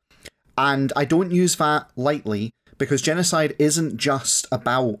 and I don't use that lightly, because genocide isn't just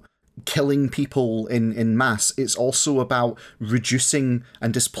about killing people in mass. It's also about reducing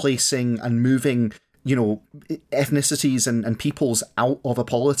and displacing and moving, ethnicities and peoples out of a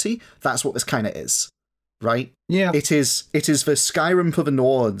polity. That's what this kind of is, right? Yeah. It is the Skyrim for the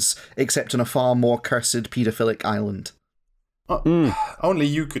Nords, except on a far more cursed paedophilic island. Only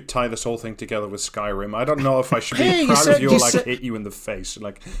you could tie this whole thing together with Skyrim. I don't know if I should be proud of you or hit you in the face.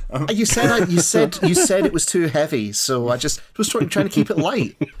 You said it was too heavy, so I just was trying to keep it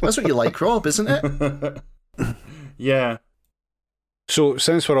light. That's what you like, Rob, isn't it? Yeah. So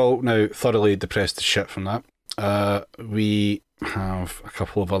since we're all now thoroughly depressed as shit from that, we have a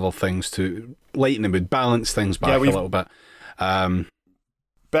couple of other things to lighten the mood, balance things back a little bit.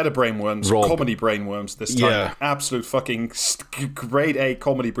 Better brainworms, comedy brainworms this time. Yeah. Absolute fucking grade A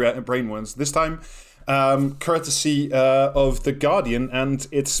comedy brainworms. This time, courtesy of The Guardian and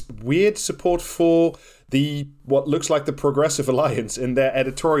its weird support for what looks like the Progressive Alliance in their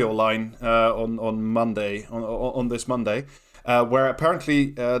editorial line on Monday, on this Monday, where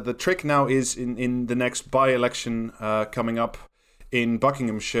apparently the trick now is in the next by-election coming up in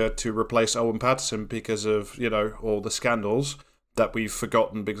Buckinghamshire to replace Owen Paterson because of, all the scandals that we've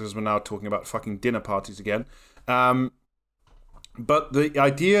forgotten because we're now talking about fucking dinner parties again. But the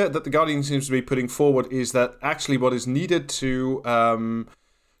idea that The Guardian seems to be putting forward is that actually what is needed to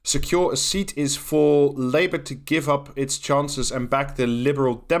secure a seat is for Labour to give up its chances and back the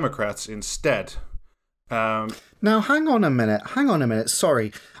Liberal Democrats instead. Now, hang on a minute.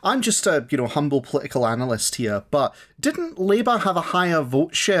 Sorry, I'm just a humble political analyst here, but didn't Labour have a higher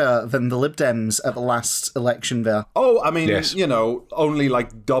vote share than the Lib Dems at the last election there? Oh, I mean, yes. Only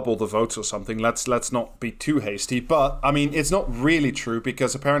like double the votes or something. Let's not be too hasty. But I mean, it's not really true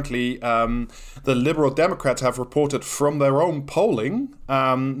because apparently the Liberal Democrats have reported from their own polling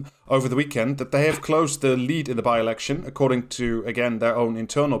over the weekend that they have closed the lead in the by-election, according to, again, their own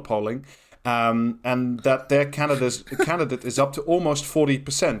internal polling. And that their candidate is up to almost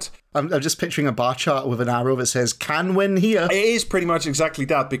 40%. I'm just picturing a bar chart with an arrow that says "can win here." It is pretty much exactly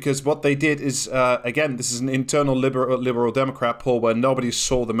that, because what they did is, again, this is an internal Liberal Democrat poll where nobody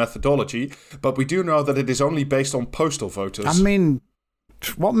saw the methodology, but we do know that it is only based on postal voters. I mean,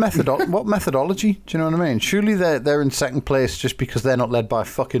 what methodology? Do you know what I mean? Surely they're in second place just because they're not led by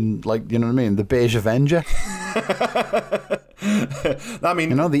fucking, like, you know what I mean, the Beige Avenger. I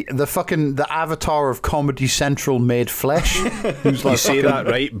mean, the avatar of Comedy Central made flesh. Who's like, you say that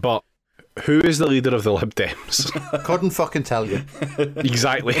right, but who is the leader of the Lib Dems? Couldn't fucking tell you.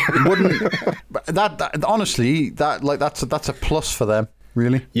 Exactly. Wouldn't that honestly, that's a plus for them.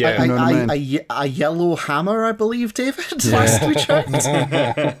 Really? Yeah. You know what I mean? A yellow hammer, I believe, David. Last we checked.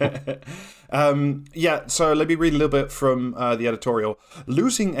 So let me read a little bit from the editorial.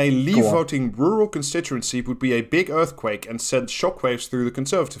 Losing a Leave-voting rural constituency would be a big earthquake and send shockwaves through the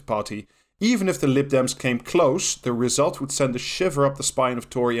Conservative Party. Even if the Lib Dems came close, the result would send a shiver up the spine of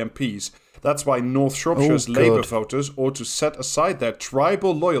Tory MPs. That's why North Shropshire's Labour voters ought to set aside their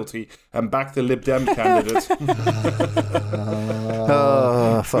tribal loyalty and back the Lib Dem candidate.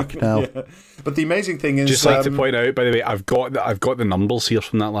 Oh, fuck no. Yeah. But the amazing thing is... Just like to point out, by the way, I've got the numbers here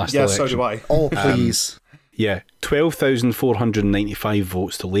from that last election. Yeah, so do I. Oh, please. 12,495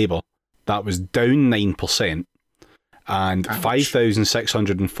 votes to Labour. That was down 9%. And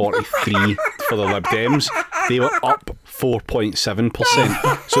 5,643 for the Lib Dems. They were up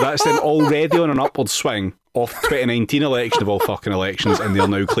 4.7%. So that's them already on an upward swing off the 2019 election of all fucking elections, and they're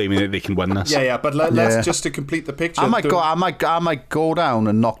now claiming that they can win this. Yeah, but let's just to complete the picture. I might go down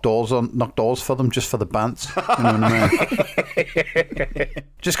and knock doors for them just for the bants. You know what I mean?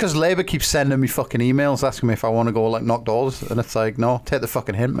 Just because Labour keeps sending me fucking emails asking me if I want to go like knock doors, and it's like, no, take the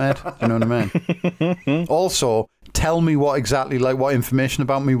fucking hint, mate. You know what I mean? Also, tell me what information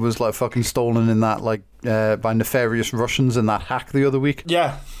about me was like fucking stolen in that by nefarious Russians in that hack the other week.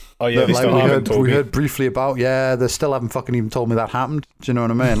 Yeah. Oh yeah, they still haven't told me. We heard briefly about. Yeah, they still haven't fucking even told me that happened. Do you know what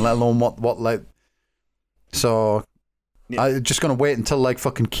I mean? Let alone what like. So, yeah. I'm just gonna wait until like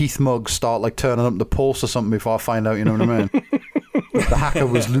fucking Keith mugs start like turning up the post or something before I find out. You know what I mean? The hacker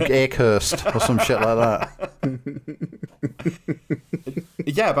was Luke Akehurst or some shit like that.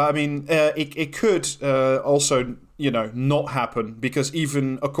 Yeah, but I mean, it could also, not happen, because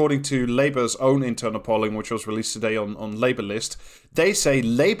even according to Labour's own internal polling, which was released today on Labour List, they say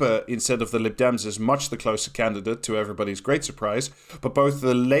Labour instead of the Lib Dems is much the closer candidate, to everybody's great surprise. But both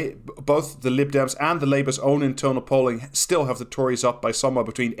the Lib Dems and the Labour's own internal polling still have the Tories up by somewhere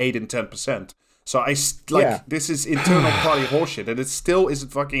between 8 and 10%. So this is internal party horseshit, and it still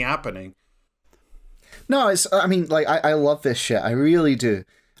isn't fucking happening. No, I love this shit. I really do.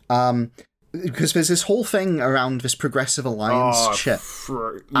 Because there's this whole thing around this Progressive Alliance shit.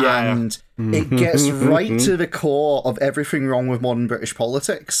 And it gets right to the core of everything wrong with modern British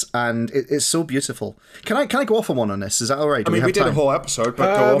politics, and it's so beautiful. Can I go off on one on this? Is that all right? We did a whole episode,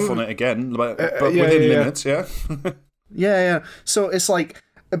 but go off on it again. But within limits, yeah? Yeah. So it's like,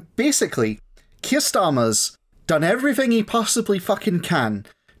 basically, Keir Starmer's done everything he possibly fucking can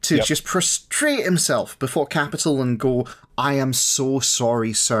to just prostrate himself before Capitol and go, I am so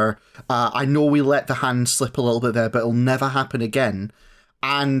sorry, sir. I know we let the hand slip a little bit there, but it'll never happen again.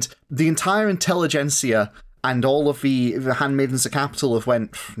 And the entire intelligentsia and all of the handmaidens of Capitol have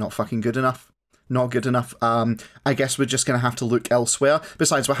went, not fucking good enough. Not good enough. I guess we're just going to have to look elsewhere.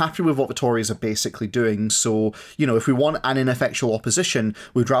 Besides, we're happy with what the Tories are basically doing. So, if we want an ineffectual opposition,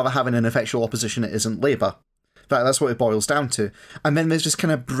 we'd rather have an ineffectual opposition that isn't Labour. That's what it boils down to. And then there's this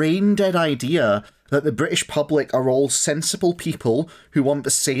kind of brain-dead idea that the British public are all sensible people who want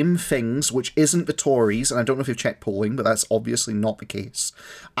the same things, which isn't the Tories, and I don't know if you've checked polling, but that's obviously not the case.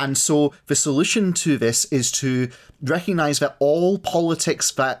 And so the solution to this is to recognise that all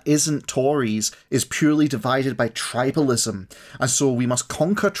politics that isn't Tories is purely divided by tribalism. And so we must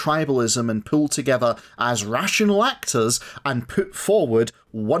conquer tribalism and pull together as rational actors and put forward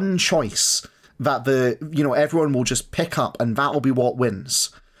one choice that everyone will just pick up, and that'll be what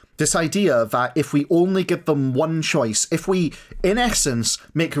wins. This idea that if we only give them one choice, if we, in essence,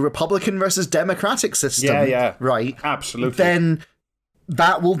 make a Republican versus Democratic system, right, absolutely,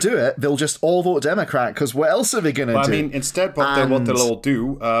 that will do it. They'll just all vote Democrat, because what else are they going to do? I mean, instead, what they'll all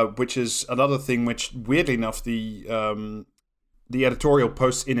do, which is another thing which, weirdly enough, the editorial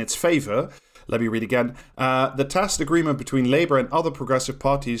posts in its favour. Let me read again. The tacit agreement between Labour and other progressive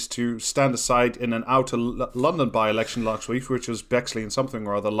parties to stand aside in an outer London by-election last week, which was Bexley and something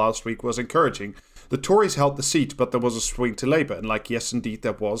or other last week, was encouraging. The Tories held the seat, but there was a swing to Labour. And yes, indeed,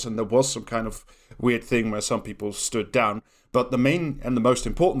 there was. And there was some kind of weird thing where some people stood down. But the main and the most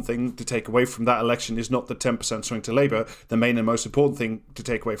important thing to take away from that election is not the 10% swing to Labour. The main and most important thing to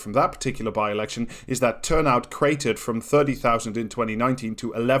take away from that particular by-election is that turnout cratered from 30,000 in 2019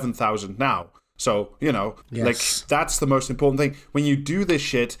 to 11,000 now. So, yes. That's the most important thing. When you do this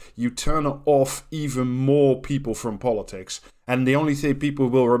shit, you turn off even more people from politics. And the only people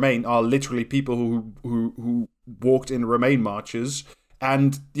who will remain are literally people who walked in Remain marches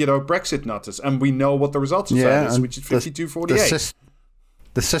and, Brexit nutters. And we know what the results of that is, which is 52-48.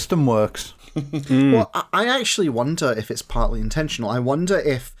 The system works. Well, I actually wonder if it's partly intentional. I wonder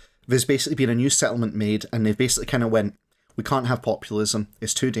if there's basically been a new settlement made and they've basically kind of went, we can't have populism.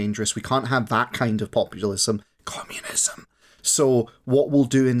 It's too dangerous. We can't have that kind of populism. Communism. So what we'll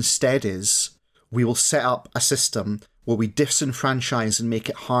do instead is we will set up a system where we disenfranchise and make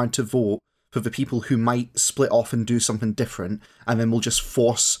it hard to vote for the people who might split off and do something different. And then we'll just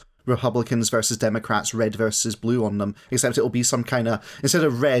force Republicans versus Democrats, red versus blue on them. Except it'll be some kind of, instead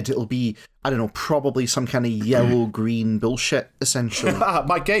of red, it'll be, I don't know, probably some kind of yellow-green bullshit, essentially.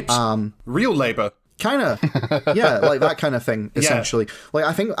 Mike Gapes. Real Labour. Kind of, yeah, like that kind of thing. Essentially,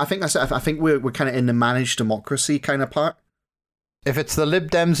 I think we're kind of in the managed democracy kind of part. If it's the Lib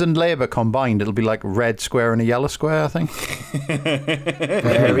Dems and Labour combined, it'll be like red square and a yellow square, I think.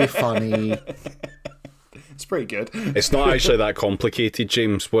 Very funny. It's pretty good. It's not actually that complicated,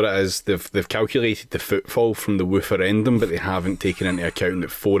 James. What it is, they've calculated the footfall from the referendum, but they haven't taken into account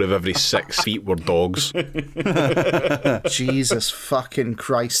that 4 of every 6 feet were dogs. Jesus fucking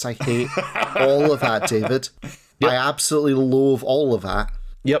Christ, I hate all of that, David. Yep. I absolutely loathe all of that.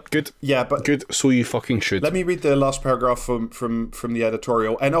 Yep, good. Yeah, but good. So you fucking should. Let me read the last paragraph from the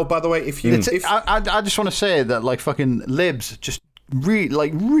editorial. And by the way, if you, I just want to say that fucking libs just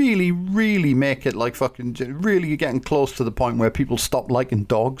really make it fucking really getting close to the point where people stop liking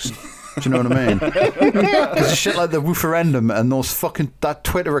dogs. Do you know what I mean? Because shit like the referendum and that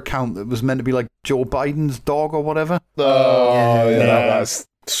Twitter account that was meant to be like Joe Biden's dog or whatever. Oh yeah. That's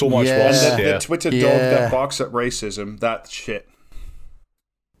so much worse. And the Twitter dog that barks at racism. That shit.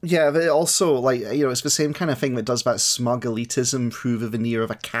 Yeah, but also it's the same kind of thing that does that smug elitism through the veneer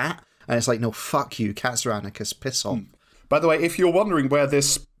of a cat, and it's no, fuck you, cats are anarchists, piss off. By the way, if you're wondering where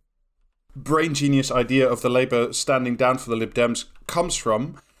this brain genius idea of the Labour standing down for the Lib Dems comes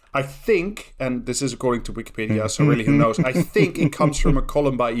from, I think, and this is according to Wikipedia, so really who knows, I think it comes from a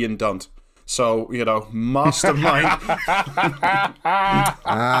column by Ian Dunt. So, mastermind.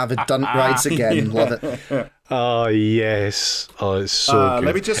 The Dunt rides again. Love it. Oh, yes. Oh, it's so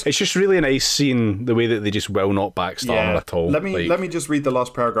good. It's just really a nice scene, the way that they just will not backstab at all. Let me just read the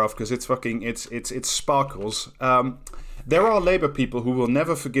last paragraph, because it's fucking, it sparkles. There are Labour people who will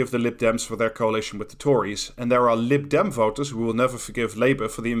never forgive the Lib Dems for their coalition with the Tories, and there are Lib Dem voters who will never forgive Labour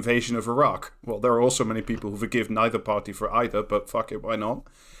for the invasion of Iraq. Well, there are also many people who forgive neither party for either, but fuck it, why not?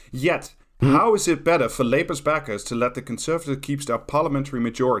 Yet, how is it better for Labour's backers to let the Conservatives keep their parliamentary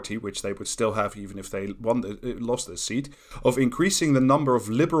majority, which they would still have even if they lost their seat, of increasing the number of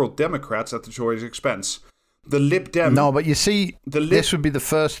Liberal Democrats at the Tories' expense? The Lib Dem. No, but you see, this would be the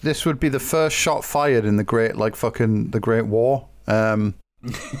first. This would be the first shot fired in the Great War. Do you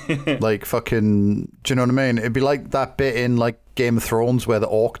know what I mean? It'd be like that bit in Game of Thrones where the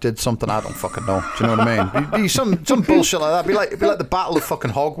orc did something. I don't fucking know. Do you know what I mean? It'd be some bullshit like that. It'd be like the Battle of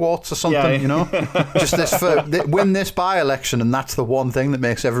fucking Hogwarts or something. You know, just win this by-election, and that's the one thing that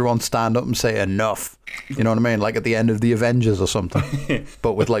makes everyone stand up and say enough. You know what I mean? Like at the end of the Avengers or something,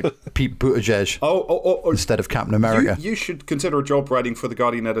 but with Pete Buttigieg instead of Captain America. You should consider a job writing for the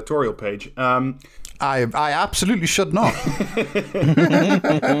Guardian editorial page. I absolutely should not.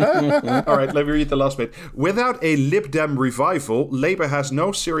 All right, let me read the last bit. Without a Lib Dem revival, Labour has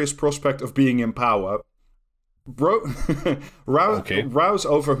no serious prospect of being in power. Rouse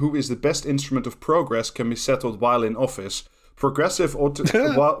over who is the best instrument of progress can be settled while in office. Progressive ought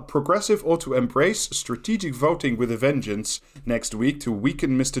to embrace strategic voting with a vengeance next week to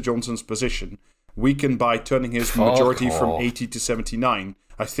weaken Mr. Johnson's position. Weaken by turning his majority from 80 to 79.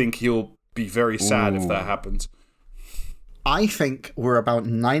 I think he'll be very sad if that happens. I think we're about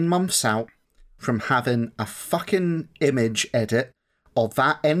 9 months out from having a fucking image edit of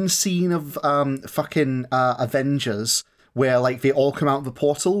that end scene of Avengers where like they all come out of the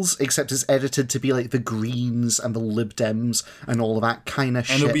portals, except it's edited to be like the Greens and the Lib Dems and all of that kind of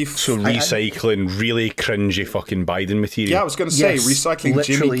shit. So recycling really cringy fucking Biden material. Yeah, I was going to say recycling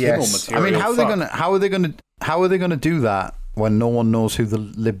Jimmy Kimmel material. I mean, how are they going to do that when no one knows who the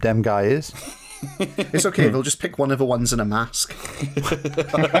Lib Dem guy is? It's okay, they'll just pick one of the ones in a mask.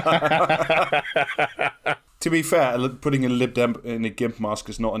 To be fair, putting a Lib Dem in a GIMP mask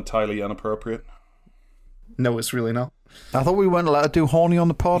is not entirely inappropriate. No, it's really not. I thought we weren't allowed to do horny on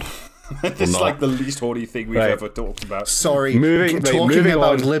the pod. It's like the least horny thing we've ever talked about. Sorry, talking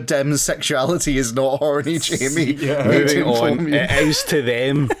about Lib Dem's sexuality is not horny, Jamie. Moving on. It is to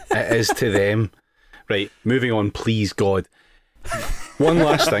them. It is to them. Right, moving on, please, God. One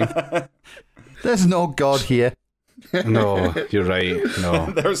last thing. There's no God here. No, you're right. No.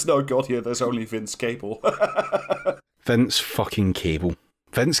 There's no God here, there's only Vince Cable. Vince fucking Cable.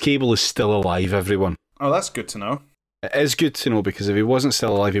 Vince Cable is still alive, everyone. Oh, that's good to know. It is good to know, because if he wasn't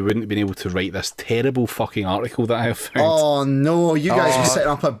still alive, he wouldn't have been able to write this terrible fucking article that I have found. Oh no, you guys were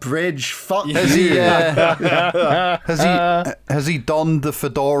setting up a bridge. Fuck you. Has he donned the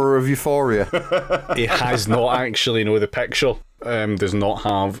fedora of Euphoria? He has not actually, no, the picture does not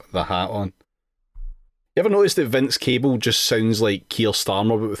have the hat on. You ever noticed that Vince Cable just sounds like Keir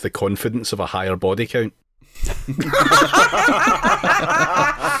Starmer, but with the confidence of a higher body count?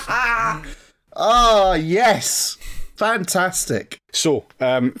 Oh, yes. Fantastic. So,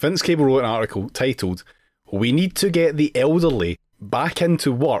 Vince Cable wrote an article titled, "We need to get the elderly back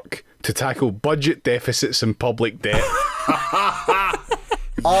into work to tackle budget deficits and public debt."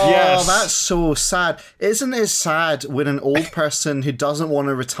 Oh, yes. That's so sad. Isn't it sad when an old person who doesn't want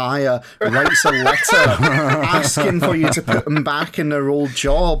to retire writes a letter asking for you to put them back in their old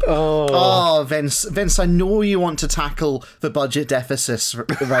job? Oh, Vince, I know you want to tackle the budget deficits,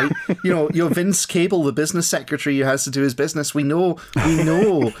 right? You know, you're Vince Cable, the business secretary who has to do his business. We know.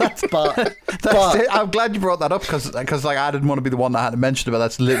 But I'm glad you brought that up, because like I didn't want to be the one that had to mention it, but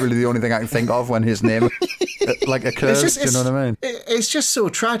that's literally the only thing I can think of when his name like occurs. Do you know what I mean? It's just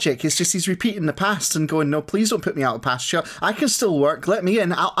so tragic. It's just he's repeating the past and going, no, please don't put me out of pasture. I can still work. Let me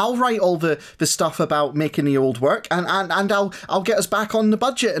in. I'll write all the stuff about making the old work, and I'll get us back on the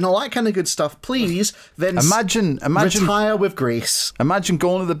budget and all that kind of good stuff. Please, Vince. Imagine retire with grace. Imagine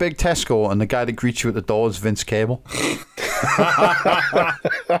going to the big Tesco and the guy that greets you at the door is Vince Cable.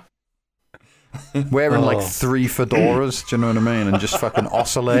 Wearing like 3 fedoras, do you know what I mean? And just fucking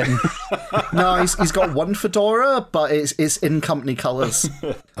oscillating. No, he's got one fedora, but it's in company colours,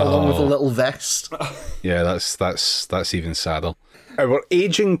 along with a little vest. Yeah, that's even sadder. Our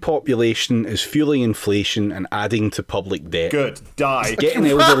ageing population is fueling inflation and adding to public debt. Good, die. Getting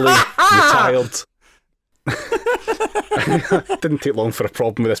elderly, retired. Didn't take long for a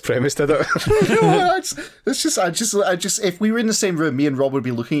problem with this premise, did it? No, it's just, I just, if we were in the same room, me and Rob would be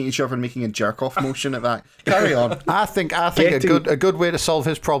looking at each other and making a jerk off motion at that. Carry on. I think a good way to solve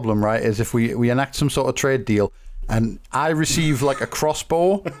his problem, right, is if we enact some sort of trade deal, and I receive like a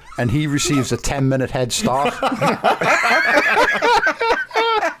crossbow, and he receives a 10-minute head start.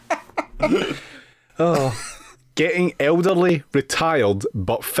 Getting elderly, retired,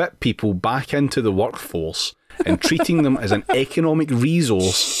 but fit people back into the workforce and treating them as an economic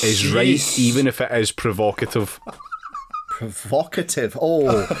resource is right, even if it is provocative. Provocative?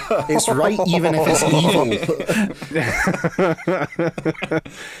 Oh, it's right even if it's evil.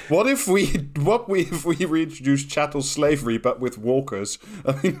 What if we reintroduce chattel slavery but with walkers?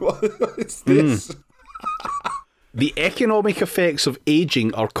 I mean, what is this? The economic effects of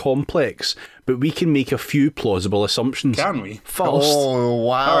aging are complex, but we can make a few plausible assumptions. Can we? First, oh,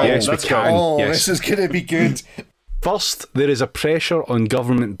 wow. Yes, we can. Oh, yes. This is going to be good. First, there is a pressure on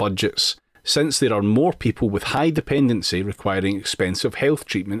government budgets, since there are more people with high dependency requiring expensive health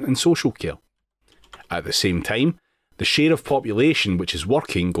treatment and social care. At the same time, the share of population which is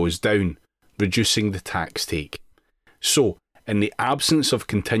working goes down, reducing the tax take. So, in the absence of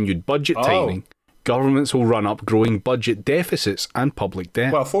continued budget tightening, governments will run up growing budget deficits and public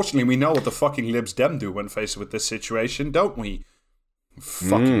debt. Well, fortunately, we know what the fucking Libs Dem do when faced with this situation, don't we?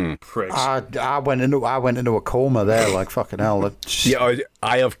 Fucking pricks. I went into a coma there, like fucking hell. Yeah,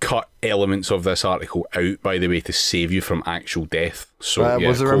 I have cut elements of this article out, by the way, to save you from actual death. So,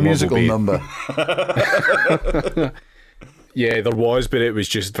 was there a musical number? Yeah, there was, but it was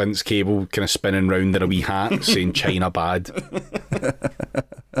just Vince Cable kind of spinning round in a wee hat saying China bad.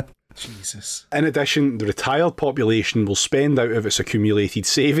 Jesus. In addition, the retired population will spend out of its accumulated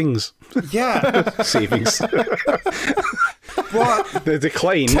savings. Yeah. Savings. What? The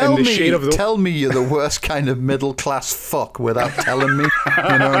decline in the share of the... Tell me you're the worst kind of middle-class fuck without telling me.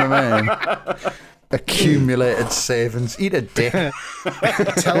 You know what I mean? Accumulated savings. Eat a dick.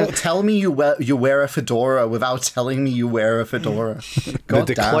 Tell me you wear a fedora without telling me you wear a fedora. The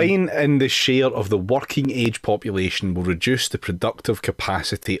decline in the share of the working age population will reduce the productive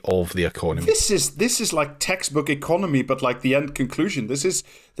capacity of the economy. This is like textbook economy, but like the end conclusion. This is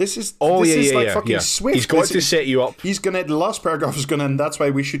fucking Swift. He's got to set you up. He's gonna. The last paragraph is gonna, and that's why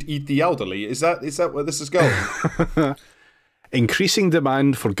we should eat the elderly. Is that where this is going? Increasing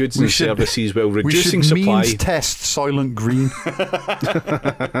demand for goods and services while reducing supply. We should test Soylent Green.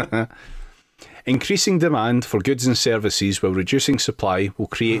 Increasing demand for goods and services while reducing supply will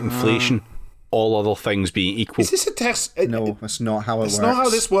create inflation, all other things being equal. Is this a test? No, that's not how it works. It's not how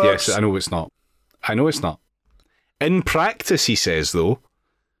this works. Yes, I know it's not. In practice, he says, though,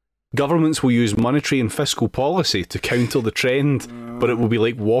 governments will use monetary and fiscal policy to counter the trend, but it will be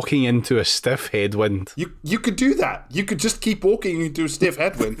like walking into a stiff headwind. You could do that. You could just keep walking into a stiff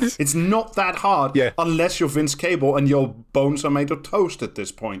headwind. It's not that hard, unless you're Vince Cable and your bones are made of toast at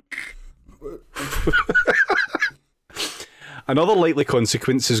this point. Another likely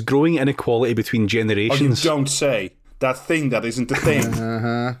consequence is growing inequality between generations. Oh, you don't say. That thing that isn't a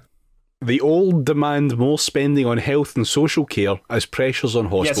thing. The old demand more spending on health and social care as pressures on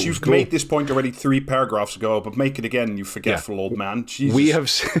hospitals Yes, you've grow. made this point already 3 paragraphs ago, but make it again, you forgetful old man.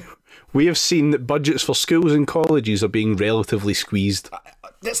 Jesus. We have seen that budgets for schools and colleges are being relatively squeezed.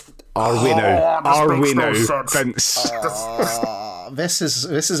 Are we now, Vince? This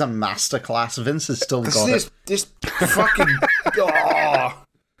is a masterclass. Vince has still got it. This fucking...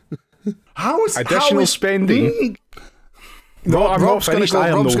 How is... Additional spending... No, I'm Rob's not finished.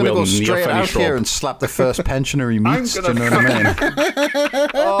 Rob's going to go straight straight out here and slap the first pensioner he meets. Do you know what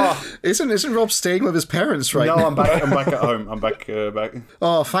I mean? Isn't Rob staying with his parents right now? No, I'm back at home. I'm back.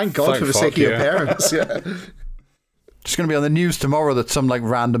 Oh, thank God for the sake of your parents. Yeah. It's going to be on the news tomorrow that some like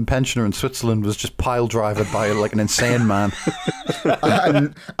random pensioner in Switzerland was just pile driven by like an insane man.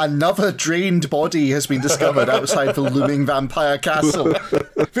 Another drained body has been discovered outside the looming vampire castle.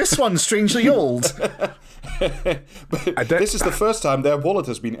 This one's strangely old. This is the first time their wallet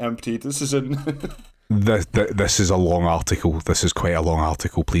has been emptied. This is This is a long article. This is quite a long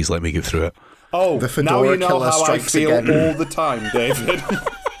article. Please let me get through it. Oh, the now you know killer how I feel again. all the time, David.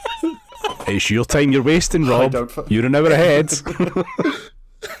 It's your time you're wasting, Rob. You're an hour ahead.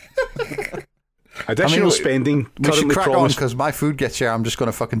 Additional spending. We should crack on because my food gets here. I'm just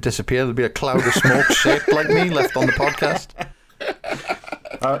going to fucking disappear. There'll be a cloud of smoke shaped like me left on the podcast.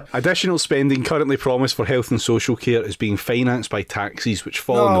 Additional spending currently promised for health and social care is being financed by taxes which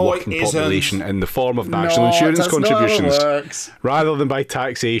fall on the working population in the form of national insurance contributions, rather than by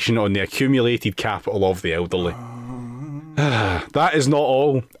taxation on the accumulated capital of the elderly. That is not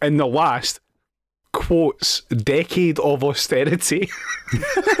all. In the last, quotes, decade of austerity.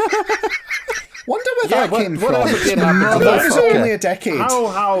 Wonder where that came from. That was only a decade.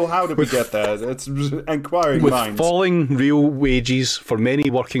 How did we get there? It's inquiring With minds. falling real wages for many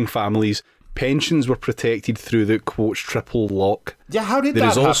working families, pensions were protected through the, quote, triple lock. Yeah, how did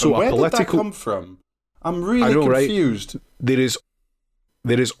that happen? Where did that come from? I'm really confused. Right?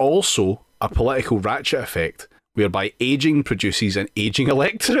 There is also a political ratchet effect whereby ageing produces an ageing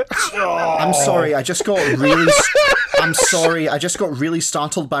electorate. I'm sorry, I just got really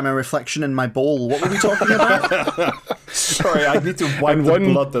startled by my reflection in my bowl. What were we talking about? Sorry, I need to wipe the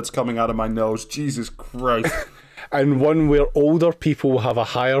blood that's coming out of my nose. Jesus Christ. And one where older people have a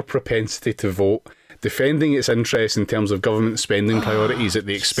higher propensity to vote, defending its interests in terms of government spending priorities at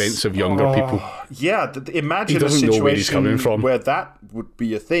the expense of younger people. Yeah, imagine a situation where that would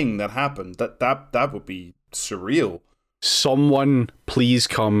be a thing that happened. That would be surreal. Someone please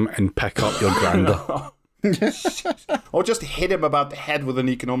come and pick up your granda. Or just hit him about the head with an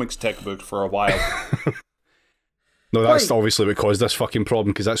economics textbook for a while. No, that's obviously what caused this fucking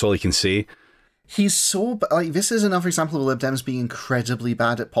problem, because that's all he can say. He's so... this is another example of Lib Dems being incredibly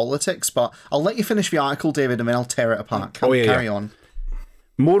bad at politics, but I'll let you finish the article, David, and then I'll tear it apart. Carry on.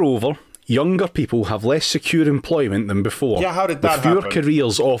 Moreover, younger people have less secure employment than before. Yeah, how did that happen? With fewer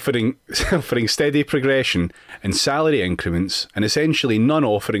careers offering steady progression and salary increments, and essentially none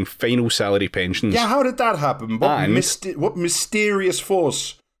offering final salary pensions. Yeah, how did that happen? What mysterious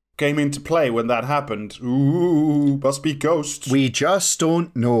force came into play when that happened? Ooh, must be ghosts. We just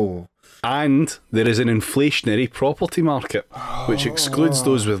don't know. And there is an inflationary property market, which excludes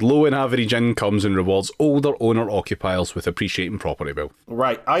those with low and average incomes and rewards older owner-occupiers with appreciating property wealth.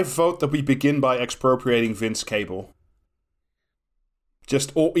 Right, I vote that we begin by expropriating Vince Cable.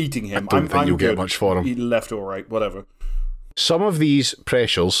 Or eating him. I don't think you'll get much for him. He left or right, whatever. Some of these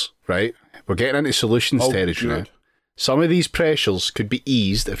pressures, right, we're getting into solutions territory now. Some of these pressures could be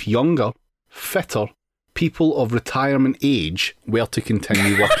eased if younger fitter people of retirement age were to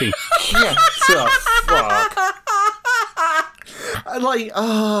continue working. Get the fuck.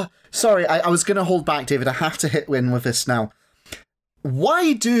 Sorry, I was going to hold back, David. I have to hit in with this now.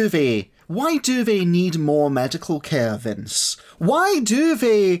 Why do they need more medical care, Vince? Why do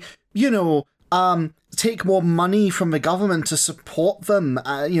they, take more money from the government to support them?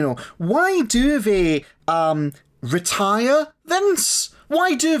 Why do they retire, Vince?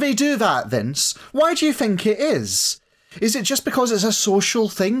 Why do they do that, Vince? Why do you think it is? Is it just because it's a social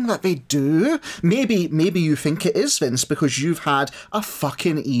thing that they do? Maybe you think it is, Vince, because you've had a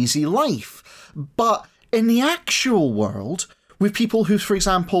fucking easy life. But in the actual world, with people who, for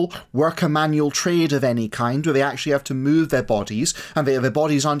example, work a manual trade of any kind, where they actually have to move their bodies, and their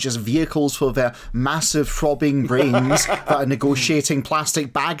bodies aren't just vehicles for their massive throbbing brains that are negotiating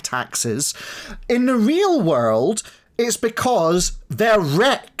plastic bag taxes, in the real world, it's because they're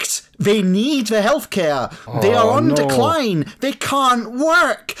wrecked. They need the healthcare. They are on decline. They can't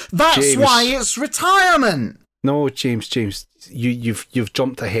work. That's James. why it's retirement. No, James, you've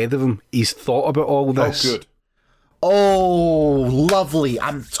jumped ahead of him. He's thought about all this. Oh, good. Oh, lovely.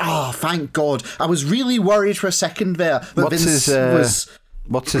 Thank God. I was really worried for a second there. That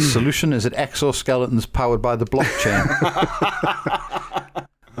What's his solution? Is it exoskeletons powered by the blockchain?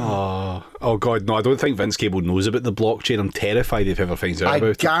 Oh God, no! I don't think Vince Cable knows about the blockchain. I'm terrified if he ever finds out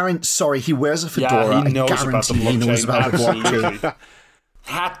about it. Sorry, he wears a fedora. Yeah, he knows about the blockchain. He knows about the blockchain.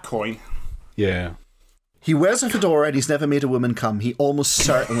 Hatcoin. Yeah. He wears a fedora and he's never made a woman come. He almost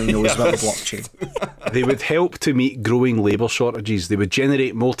certainly knows about the blockchain. They would help to meet growing labour shortages. They would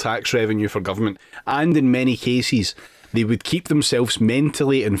generate more tax revenue for government, and in many cases, they would keep themselves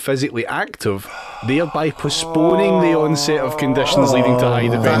mentally and physically active, thereby postponing the onset of conditions leading to high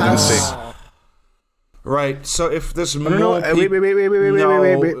dependency. Right, so if there's more more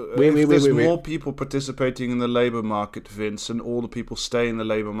people participating in the labour market, Vince, and all the people stay in the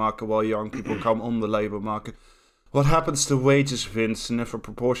labour market while young people come on the labour market, what happens to wages, Vince? And if a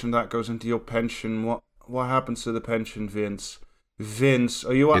proportion of that goes into your pension, what happens to the pension, Vince? Vince,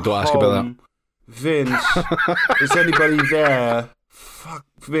 are you at don't home? ask about that. Vince, is anybody there? Fuck,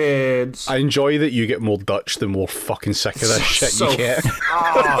 Vince. I enjoy that you get more Dutch the more fucking sick of this shit you get.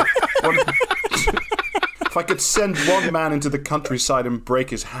 If I could send one man into the countryside and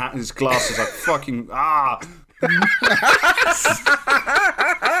break his glasses, I'd fucking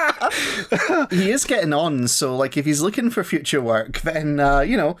He is getting on, so if he's looking for future work, then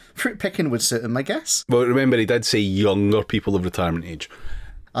fruit picking would suit him, I guess. Well, remember he did say younger people of retirement age.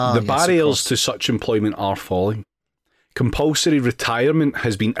 The barriers to such employment are falling. Compulsory retirement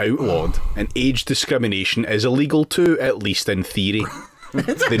has been outlawed, and age discrimination is illegal too, at least in theory.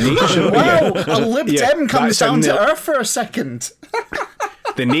 The nature, a Lib Dem comes down to earth for a second.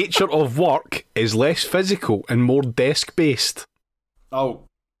 The nature of work is less physical and more desk-based. Oh,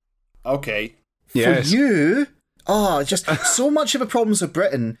 okay. Yes. For you, just so much of the problems of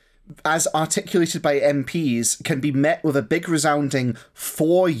Britain, as articulated by MPs, can be met with a big resounding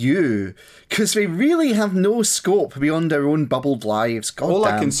for you, because they really have no scope beyond their own bubbled lives. All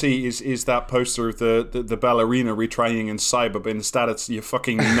I can see is that poster of the ballerina retraining in cyber, but instead it's your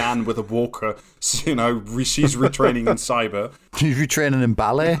fucking nan with a walker. She's retraining in cyber. She's retraining in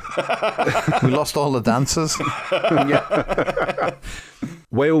ballet. We lost all the dancers.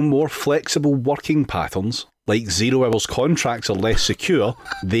 While more flexible working patterns, like 0 hours contracts, are less secure,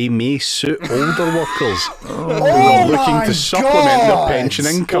 they may suit older workers who are looking to supplement their pension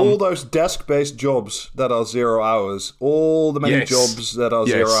income. All those desk-based jobs that are 0 hours, all the many jobs that are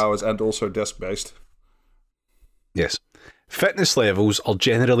 0 hours and also desk-based. Yes. Fitness levels are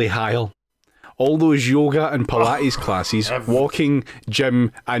generally higher. All those yoga and Pilates classes, walking,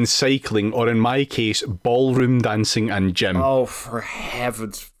 gym and cycling, or in my case, ballroom dancing and gym. Oh, for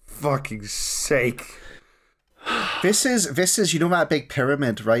heaven's fucking sake. This is that big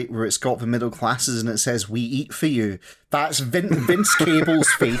pyramid, right, where it's got the middle classes and it says "We eat for you." That's Vince Cable's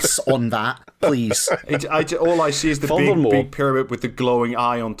face on that, please. All I see is the big pyramid with the glowing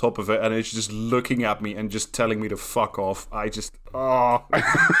eye on top of it, and it's just looking at me and just telling me to fuck off.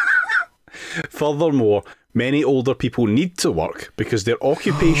 Furthermore, many older people need to work because their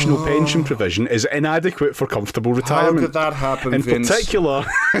occupational pension provision is inadequate for comfortable retirement. How did that happen, in Vince? Particular,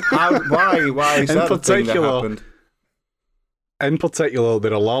 why is that the thing that happened? In particular,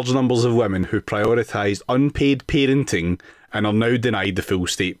 there are large numbers of women who prioritised unpaid parenting and are now denied the full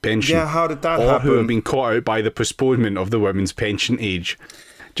state pension. Yeah, how did that happen? Or who have been caught out by the postponement of the women's pension age.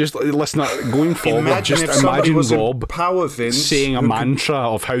 Just listen, going forward, imagine Rob saying a mantra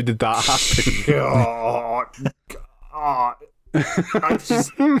of how did that happen.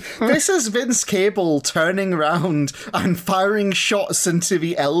 This is Vince Cable turning around and firing shots into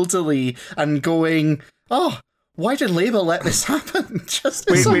the elderly and going, "Oh, why did Labour let this happen?"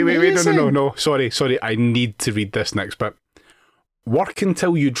 Wait, no. Sorry. I need to read this next bit. Work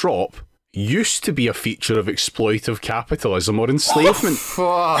until you drop used to be a feature of exploitive capitalism or enslavement.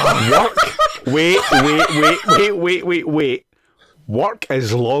 Wait. Work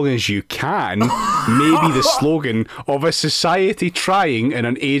as long as you can may be the slogan of a society trying in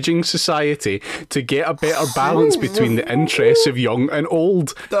an ageing society to get a better balance between the interests of young and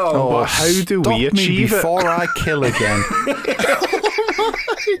old. But how do we achieve it? Before I kill again.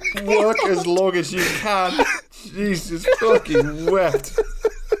 Work as long as you can. Jesus fucking wept.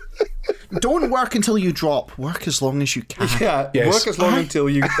 Don't work until you drop. Work as long as you can. Yeah, yes. Work as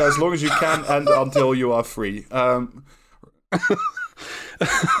long as you can and until you are free.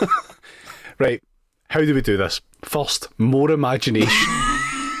 Right, how do we do this? First, more imagination.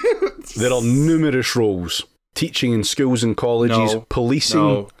 There are numerous roles. Teaching in schools and colleges,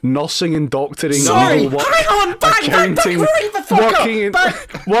 policing, nursing and doctoring, legal work, accounting, working in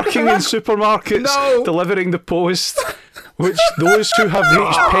supermarkets, delivering the post, which those who have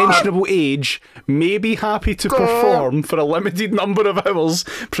reached pensionable age may be happy to perform for a limited number of hours,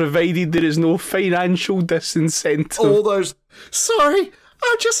 provided there is no financial disincentive. All those... Sorry,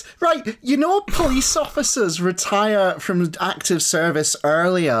 I'm just... Right, police officers retire from active service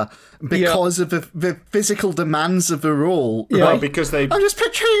earlier because of the physical demands of the role. Yeah, right? because they... I'm just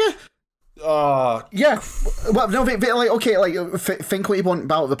picturing it. Yeah. Well, no, think what you want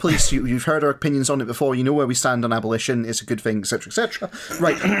about the police. You've heard our opinions on it before. You know where we stand on abolition. It's a good thing, etc., etc.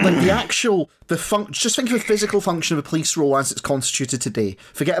 Right. Just think of the physical function of a police role as it's constituted today.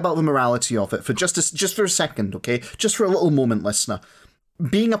 Forget about the morality of it for just for a second, okay? Just for a little moment, listener.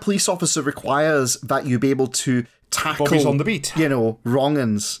 Being a police officer requires that you be able to tackle Bobby's on the beat.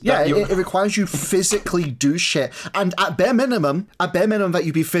 Wrong-uns. Yeah, it requires you physically do shit. And at bare minimum that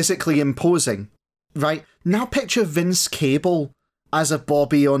you be physically imposing. Right? Now picture Vince Cable as a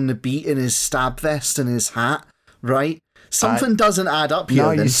Bobby on the beat in his stab vest and his hat. Right? Something doesn't add up here.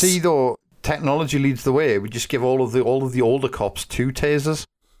 No, you see though, technology leads the way. We just give all of the older cops 2 tasers.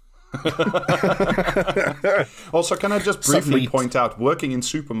 Also, can I just briefly point out, working in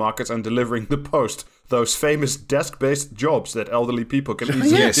supermarkets and delivering the post, those famous desk-based jobs that elderly people can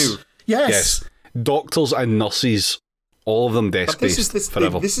easily do. Yes. Doctors and nurses, all of them desk-based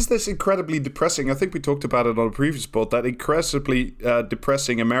forever. This is this incredibly depressing, I think we talked about it on a previous pod, that incredibly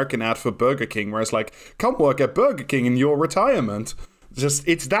depressing American ad for Burger King, where it's like, come work at Burger King in your retirement.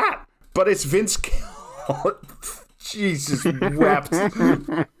 It's that. But it's Vince... Jesus wept.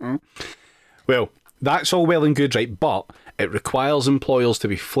 Well, that's all well and good, right? But it requires employers to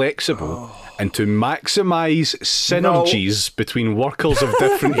be flexible and to maximise synergies between workers of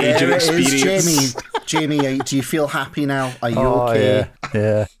different age and experience. Jamie, do you feel happy now? Are you okay?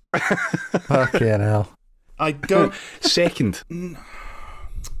 Yeah. Fucking hell. I don't... Second,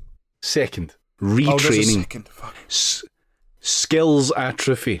 retraining. Skills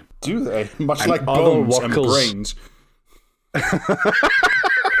atrophy. Do they? Much and like other bones workers, and brains.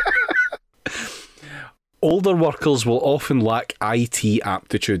 Older workers will often lack IT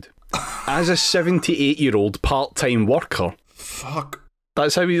aptitude. As a 78-year-old part-time worker, fuck.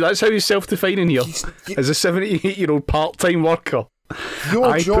 That's how he's self-defining here. As a 78-year-old part-time worker,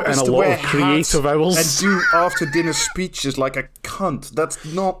 your job put in is a to lot wear of creative hours and do after-dinner speeches like a cunt. That's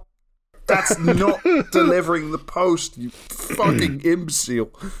not delivering the post, you fucking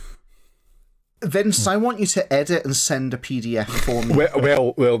imbecile. Vince, I want you to edit and send a PDF for me.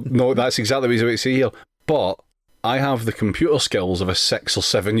 Well, no, that's exactly what I say here. But I have the computer skills of a 6 or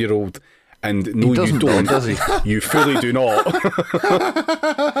 7-year-old, and no, you don't. Does he? You fully do not.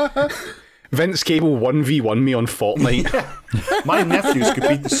 Vince Cable 1v1 me on Fortnite. Yeah. My nephews could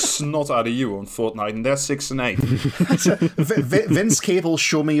beat the snot out of you on Fortnite, and they're 6 and 8. Vince Cable,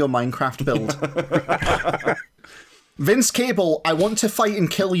 show me your Minecraft build. Vince Cable, I want to fight and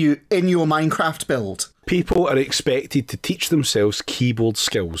kill you in your Minecraft build. People are expected to teach themselves keyboard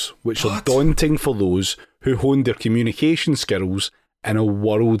skills, which are daunting for those who hone their communication skills in a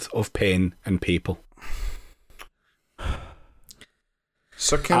world of pen and paper.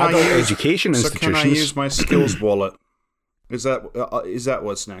 So can I use my skills wallet? Is that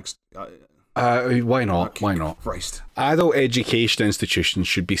what's next? Why not? Why not? Christ. Adult education institutions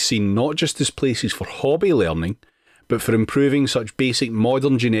should be seen not just as places for hobby learning, but for improving such basic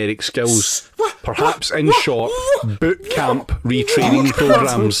modern generic skills. Perhaps, in short, boot camp retraining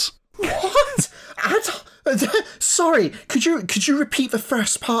programs. What? Sorry, could you repeat the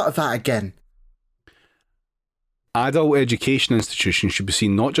first part of that again? adult education institutions should be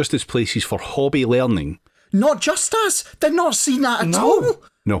seen not just as places for hobby learning. Not just us. They're not seen that at all.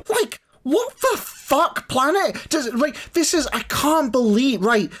 No. Like, what the fuck, planet? I can't believe,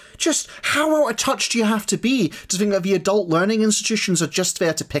 right, just how out of touch do you have to be to think that the adult learning institutions are just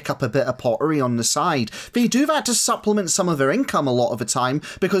there to pick up a bit of pottery on the side? They do that to supplement some of their income a lot of the time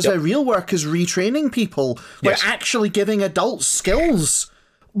because their real work is retraining people, like actually giving adults skills.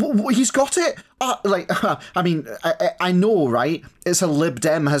 He's got it. I know, right? It's a Lib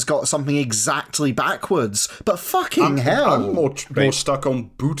Dem has got something exactly backwards, but fucking hell. I'm more stuck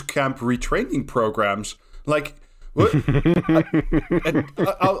on boot camp retraining programs. Like, what?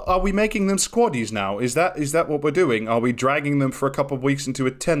 Are we making them squaddies now? Is that what we're doing? Are we dragging them for a couple of weeks into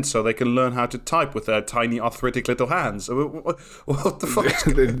a tent so they can learn how to type with their tiny arthritic little hands? What the fuck?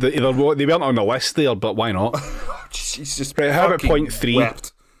 They weren't on the list there, but why not? Jesus. Right, how about point 3?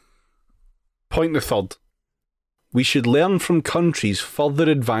 Wept. Point the third. We should learn from countries further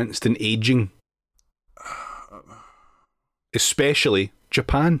advanced in aging. Especially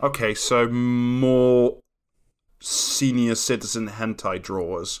Japan. Okay, so more senior citizen hentai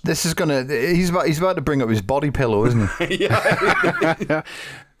drawers. This is gonna. He's about to bring up his body pillow, isn't he? Yeah.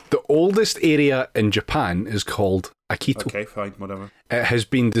 The oldest area in Japan is called Akito. Okay, fine, whatever. It has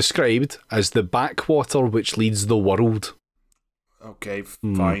been described as the backwater which leads the world. Okay,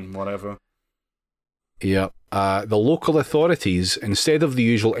 fine, whatever. Yeah. The local authorities, instead of the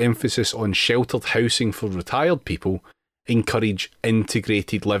usual emphasis on sheltered housing for retired people, encourage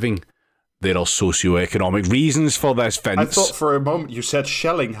integrated living. There are socio-economic reasons for this, Vince. I thought for a moment you said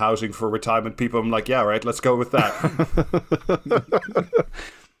shelling housing for retirement people. I'm like, yeah, right, let's go with that.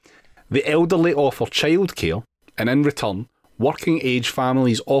 The elderly offer childcare, and in return, working-age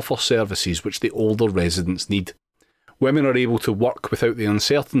families offer services which the older residents need. Women are able to work without the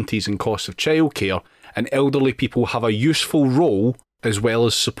uncertainties and costs of childcare, and elderly people have a useful role as well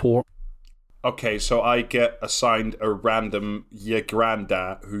as support. Okay, so I get assigned a random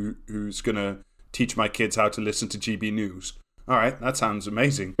granddad who's going to teach my kids how to listen to GB News. All right, that sounds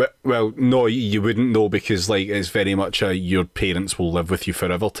amazing. Well, no, you wouldn't know because it's very much a your parents will live with you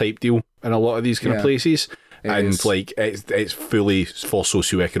forever type deal in a lot of these kind of places. It's fully for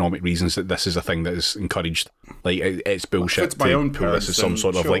socio-economic reasons that this is a thing that is encouraged. It's bullshit. It's my own parents. This is some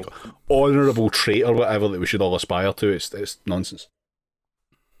sort of honourable trait or whatever that we should all aspire to. It's nonsense.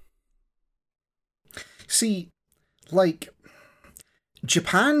 See,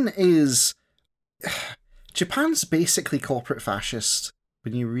 Japan's basically corporate fascist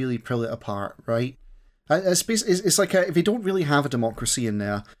when you really pull it apart, right? It's like they don't really have a democracy in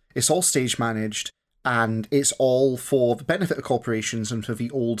there. It's all stage managed, and it's all for the benefit of corporations and for the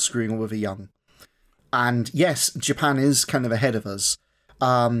old screwing over the young. And yes, Japan is kind of ahead of us.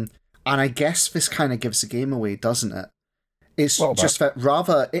 And I guess this kind of gives the game away, doesn't it? It's just that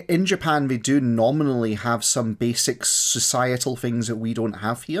rather, in Japan, they do nominally have some basic societal things that we don't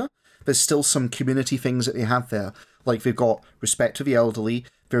have here. There's still some community things that they have there. Like, they've got respect for the elderly.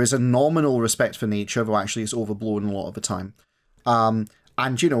 There is a nominal respect for nature, though actually it's overblown a lot of the time. And,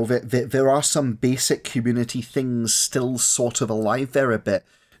 there are some basic community things still sort of alive there a bit,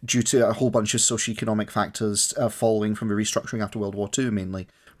 due to a whole bunch of socioeconomic factors following from the restructuring after World War II, mainly,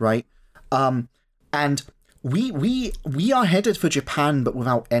 right? And we are headed for Japan, but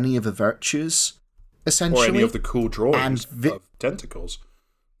without any of the virtues, essentially. Or any of the cool drawings of tentacles.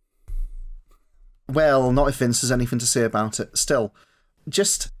 Well, not if Vince has anything to say about it. Still,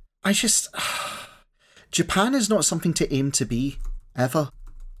 Japan is not something to aim to be, ever.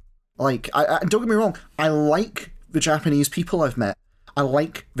 Like, I don't get me wrong, I like the Japanese people I've met. I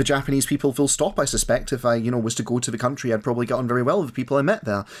like the Japanese people full stop, I suspect. If I, was to go to the country, I'd probably get on very well with the people I met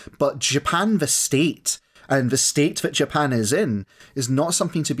there. But Japan, the state, and the state that Japan is in, is not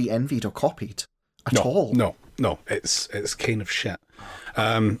something to be envied or copied at all. No, it's kind of shit.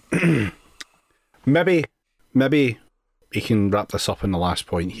 Maybe he can wrap this up in the last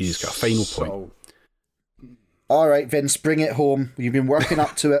point. He's got a final point. All right, Vince, bring it home. You've been working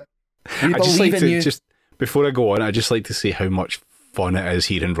up to it. We believe in you. Just before I go on, I'd just like to say how much fun it is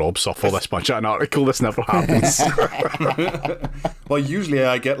hearing Rob suffer this much at an article. This never happens. Well, usually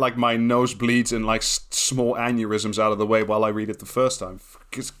I get my nosebleeds and small aneurysms out of the way while I read it the first time.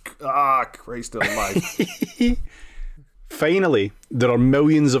 Christ alive. Finally, there are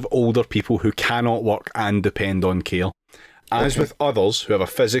millions of older people who cannot work and depend on care. As with others who have a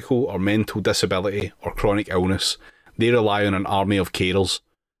physical or mental disability or chronic illness, they rely on an army of carers.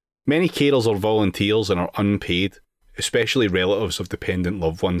 Many carers are volunteers and are unpaid, especially relatives of dependent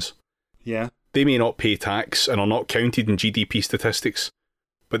loved ones. Yeah. They may not pay tax and are not counted in GDP statistics,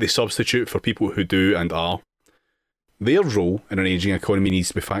 but they substitute for people who do and are. Their role in an ageing economy needs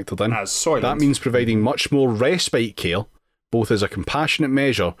to be factored in. As Soylent. That means providing much more respite care, both as a compassionate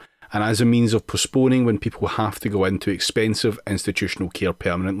measure and as a means of postponing when people have to go into expensive institutional care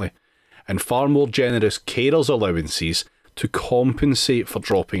permanently, and far more generous carers' allowances to compensate for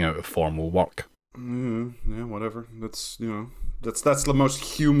dropping out of formal work. Yeah, whatever. That's the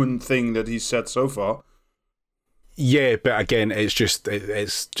most human thing that he's said so far. Yeah, but again, it's just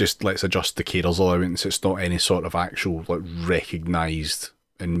let's adjust the carers' allowance. It's not any sort of actual recognised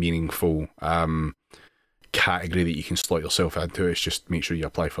and meaningful category that you can slot yourself into. It's just make sure you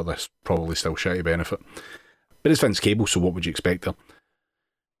apply for this probably still shitty benefit. But it's Vince Cable, so what would you expect there?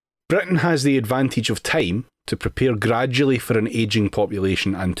 Britain has the advantage of time to prepare gradually for an ageing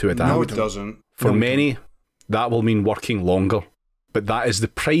population and to adapt. No, it doesn't. For many, that will mean working longer, but that is the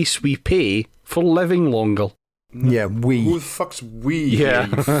price we pay for living longer. Yeah, we. Who the fuck's we? Yeah.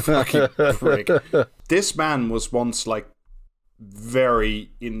 You fucking prick. This man was once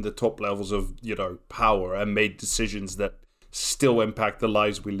very in the top levels of power and made decisions that still impact the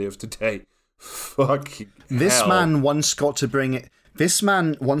lives we live today. Fucking This hell. man once got to bring his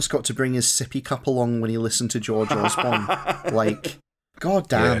sippy cup along when he listened to George Osborne. God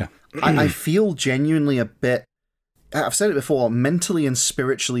damn. Yeah. I feel genuinely a bit, I've said it before, mentally and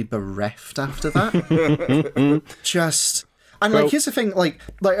spiritually bereft after that. Here's the thing,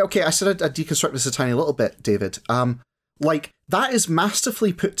 okay, I said I'd deconstruct this a tiny little bit, David. That is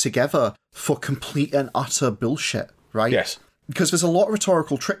masterfully put together for complete and utter bullshit, right? Yes. Because there's a lot of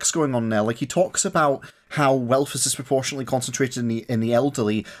rhetorical tricks going on there. He talks about how wealth is disproportionately concentrated in the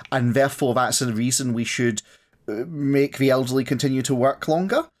elderly, and therefore that's the reason we should make the elderly continue to work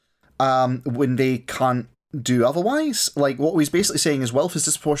longer when they can't do otherwise. What he's basically saying is wealth is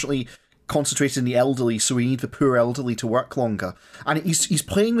disproportionately concentrated in the elderly, so we need the poor elderly to work longer. And he's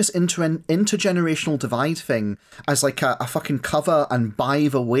playing this intergenerational divide thing as a fucking cover and by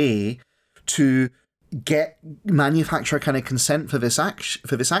the way to get manufacturer kind of consent for this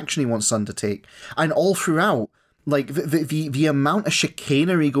action he wants to undertake. And all throughout, the amount of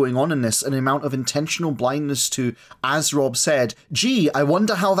chicanery going on in this and the amount of intentional blindness to, as Rob said, gee, I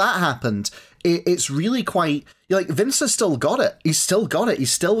wonder how that happened. It's really quite... Vince has still got it. He's still got it.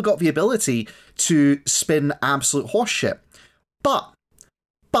 He's still got the ability to spin absolute horseshit. But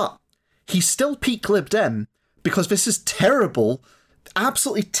he's still peak Lib Dem because this is terrible,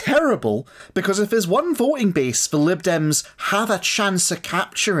 absolutely terrible, because if there's one voting base the Lib Dems have a chance of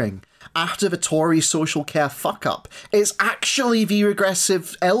capturing after the Tory social care fuck-up, it's actually the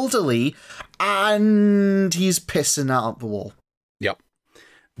regressive elderly, and he's pissing that up the wall. Yep.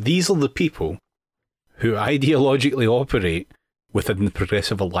 These are the people who ideologically operate within the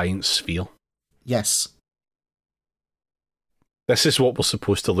Progressive Alliance sphere. Yes. This is what we're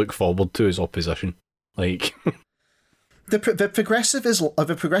supposed to look forward to as opposition. The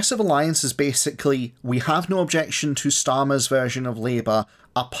Progressive Alliance is basically, we have no objection to Starmer's version of Labour,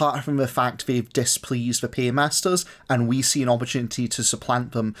 apart from the fact they've displeased the paymasters, and we see an opportunity to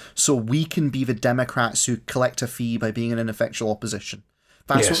supplant them, so we can be the Democrats who collect a fee by being an ineffectual opposition.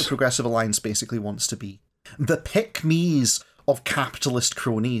 That's what the Progressive Alliance basically wants to be. The pick-me's of capitalist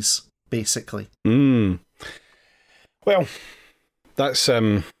cronies, basically. Well, that's,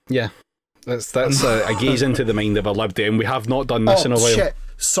 That's a gaze into the mind of a Lib Dem. We have not done this in a while. Shit.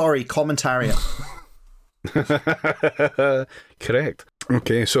 Sorry, commentariat. Correct.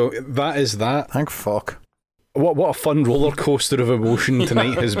 Okay, so that is that. Thank fuck. What a fun roller coaster of emotion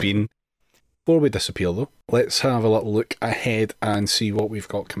tonight has been. Before we disappear, though, let's have a little look ahead and see what we've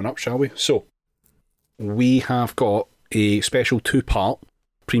got coming up, shall we? So, we have got a special 2-part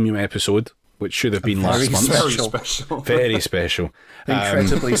premium episode, which should have been last month. Very special. Very special.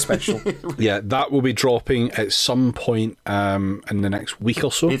 Incredibly special. Yeah, that will be dropping at some point in the next week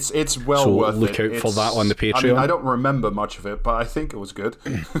or so. It's well worth it. So look out for that on the Patreon. I mean, I don't remember much of it, but I think it was good.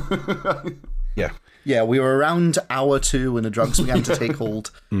 Yeah. Yeah, we were around hour 2 when the drugs began to take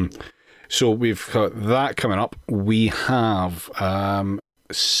hold. So we've got that coming up. We have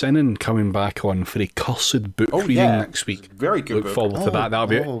Sinan coming back on for a cursed book reading next week. Very good. Look forward to that. That'll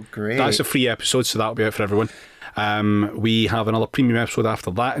be great. That's a free episode, so that'll be out for everyone. We have another premium episode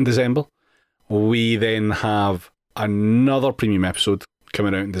after that in December. We then have another premium episode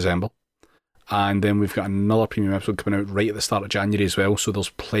coming out in December. And then we've got another premium episode coming out right at the start of January as well. So there's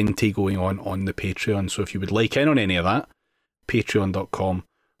plenty going on the Patreon. So if you would like in on any of that,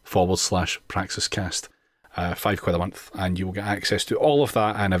 patreon.com/PraxisCast. £5 a month, and you will get access to all of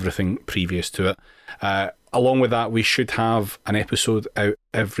that and everything previous to it. Along with that, we should have an episode out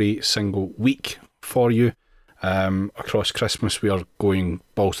every single week for you. Across Christmas, we are going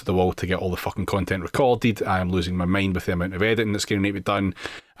balls to the wall to get all the fucking content recorded. I am losing my mind with the amount of editing that's going to need to be done,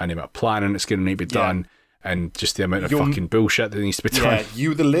 and the amount of planning that's going to need to be done, and just the amount of fucking bullshit that needs to be done. Yeah,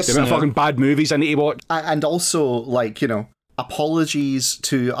 you, the listener. The amount of fucking bad movies I need to watch. And also, like, apologies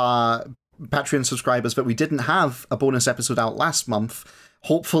to our Patreon subscribers, but we didn't have a bonus episode out last month.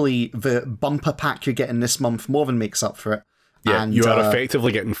 Hopefully, the bumper pack you're getting this month more than makes up for it. Yeah, and you are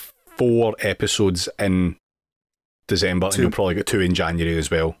effectively getting 4 episodes in December, and you'll probably get 2 in January as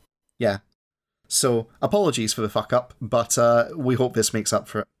well. Yeah. So, apologies for the fuck up, but we hope this makes up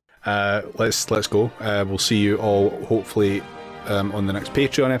for it. Let's go. We'll see you all hopefully on the next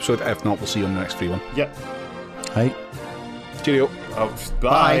Patreon episode. If not, we'll see you on the next free one. Yep. Hi. Cheerio.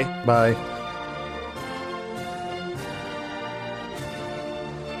 Bye. Bye.